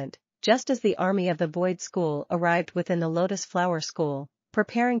moment, just as the army of the Void school arrived within the Lotus Flower school,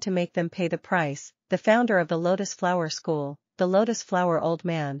 preparing to make them pay the price, the founder of the Lotus Flower school, the Lotus Flower old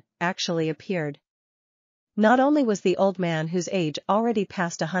man, actually appeared. Not only was the old man whose age already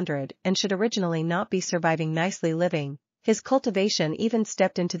passed 100 and should originally not be surviving nicely living, his cultivation even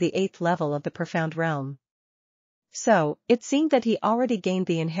stepped into the 8th level of the profound realm. So, it seemed that he already gained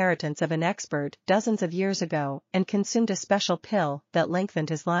the inheritance of an expert dozens of years ago and consumed a special pill that lengthened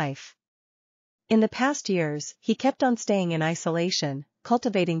his life. In the past years, he kept on staying in isolation,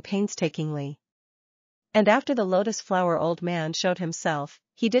 cultivating painstakingly. And after the Lotus Flower old man showed himself,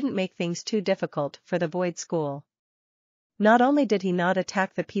 he didn't make things too difficult for the Void school. Not only did he not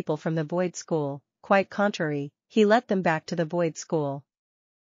attack the people from the Void school, quite contrary, he let them back to the Void school.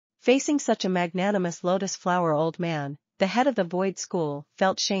 Facing such a magnanimous Lotus Flower old man, the head of the Void school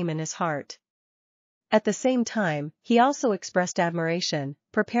felt shame in his heart. At the same time, he also expressed admiration,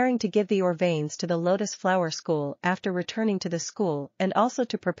 preparing to give the Orvanes to the Lotus Flower school after returning to the school and also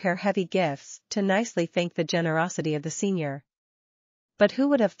to prepare heavy gifts to nicely thank the generosity of the senior. But who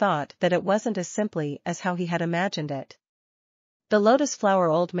would have thought that it wasn't as simply as how he had imagined it? The Lotus Flower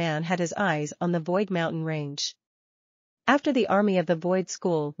old man had his eyes on the Void mountain range. After the army of the Void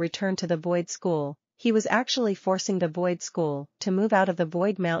school returned to the Void school, he was actually forcing the Void school to move out of the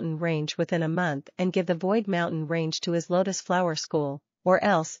Void mountain range within a month and give the Void mountain range to his Lotus Flower school, or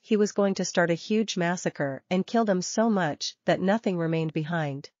else he was going to start a huge massacre and kill them so much that nothing remained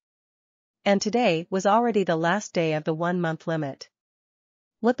behind. And today was already the last day of the 1-month limit.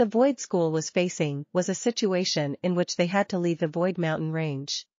 What the Void school was facing was a situation in which they had to leave the Void mountain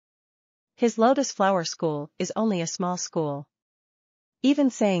range. His Lotus Flower school is only a small school.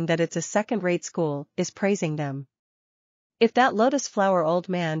 Even saying that it's a second-rate school is praising them. If that Lotus Flower old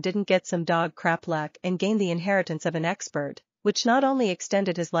man didn't get some dog crap luck and gain the inheritance of an expert, which not only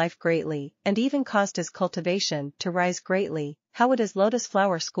extended his life greatly and even caused his cultivation to rise greatly, how would his Lotus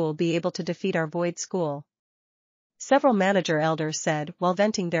Flower school be able to defeat our Void school? Several manager elders said while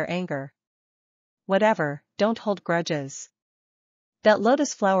venting their anger. Whatever, don't hold grudges. That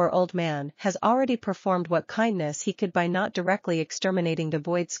Lotus Flower old man has already performed what kindness he could by not directly exterminating the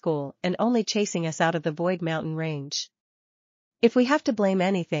Void school and only chasing us out of the Void mountain range. If we have to blame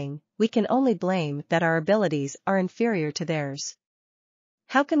anything, we can only blame that our abilities are inferior to theirs.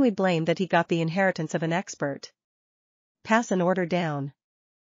 How can we blame that he got the inheritance of an expert? Pass an order down.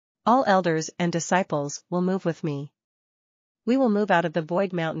 All elders and disciples will move with me. We will move out of the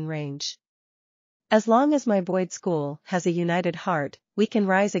Void mountain range. As long as my Void school has a united heart, we can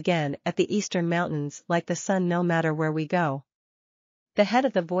rise again at the eastern mountains like the sun no matter where we go. The head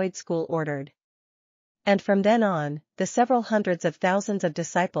of the Void school ordered. And from then on, the several hundreds of thousands of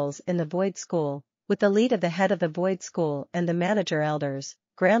disciples in the Void school, with the lead of the head of the Void school and the manager elders,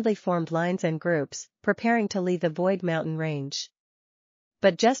 grandly formed lines and groups, preparing to leave the Void mountain range.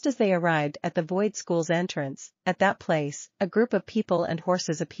 But just as they arrived at the Void school's entrance, at that place, a group of people and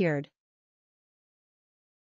horses appeared.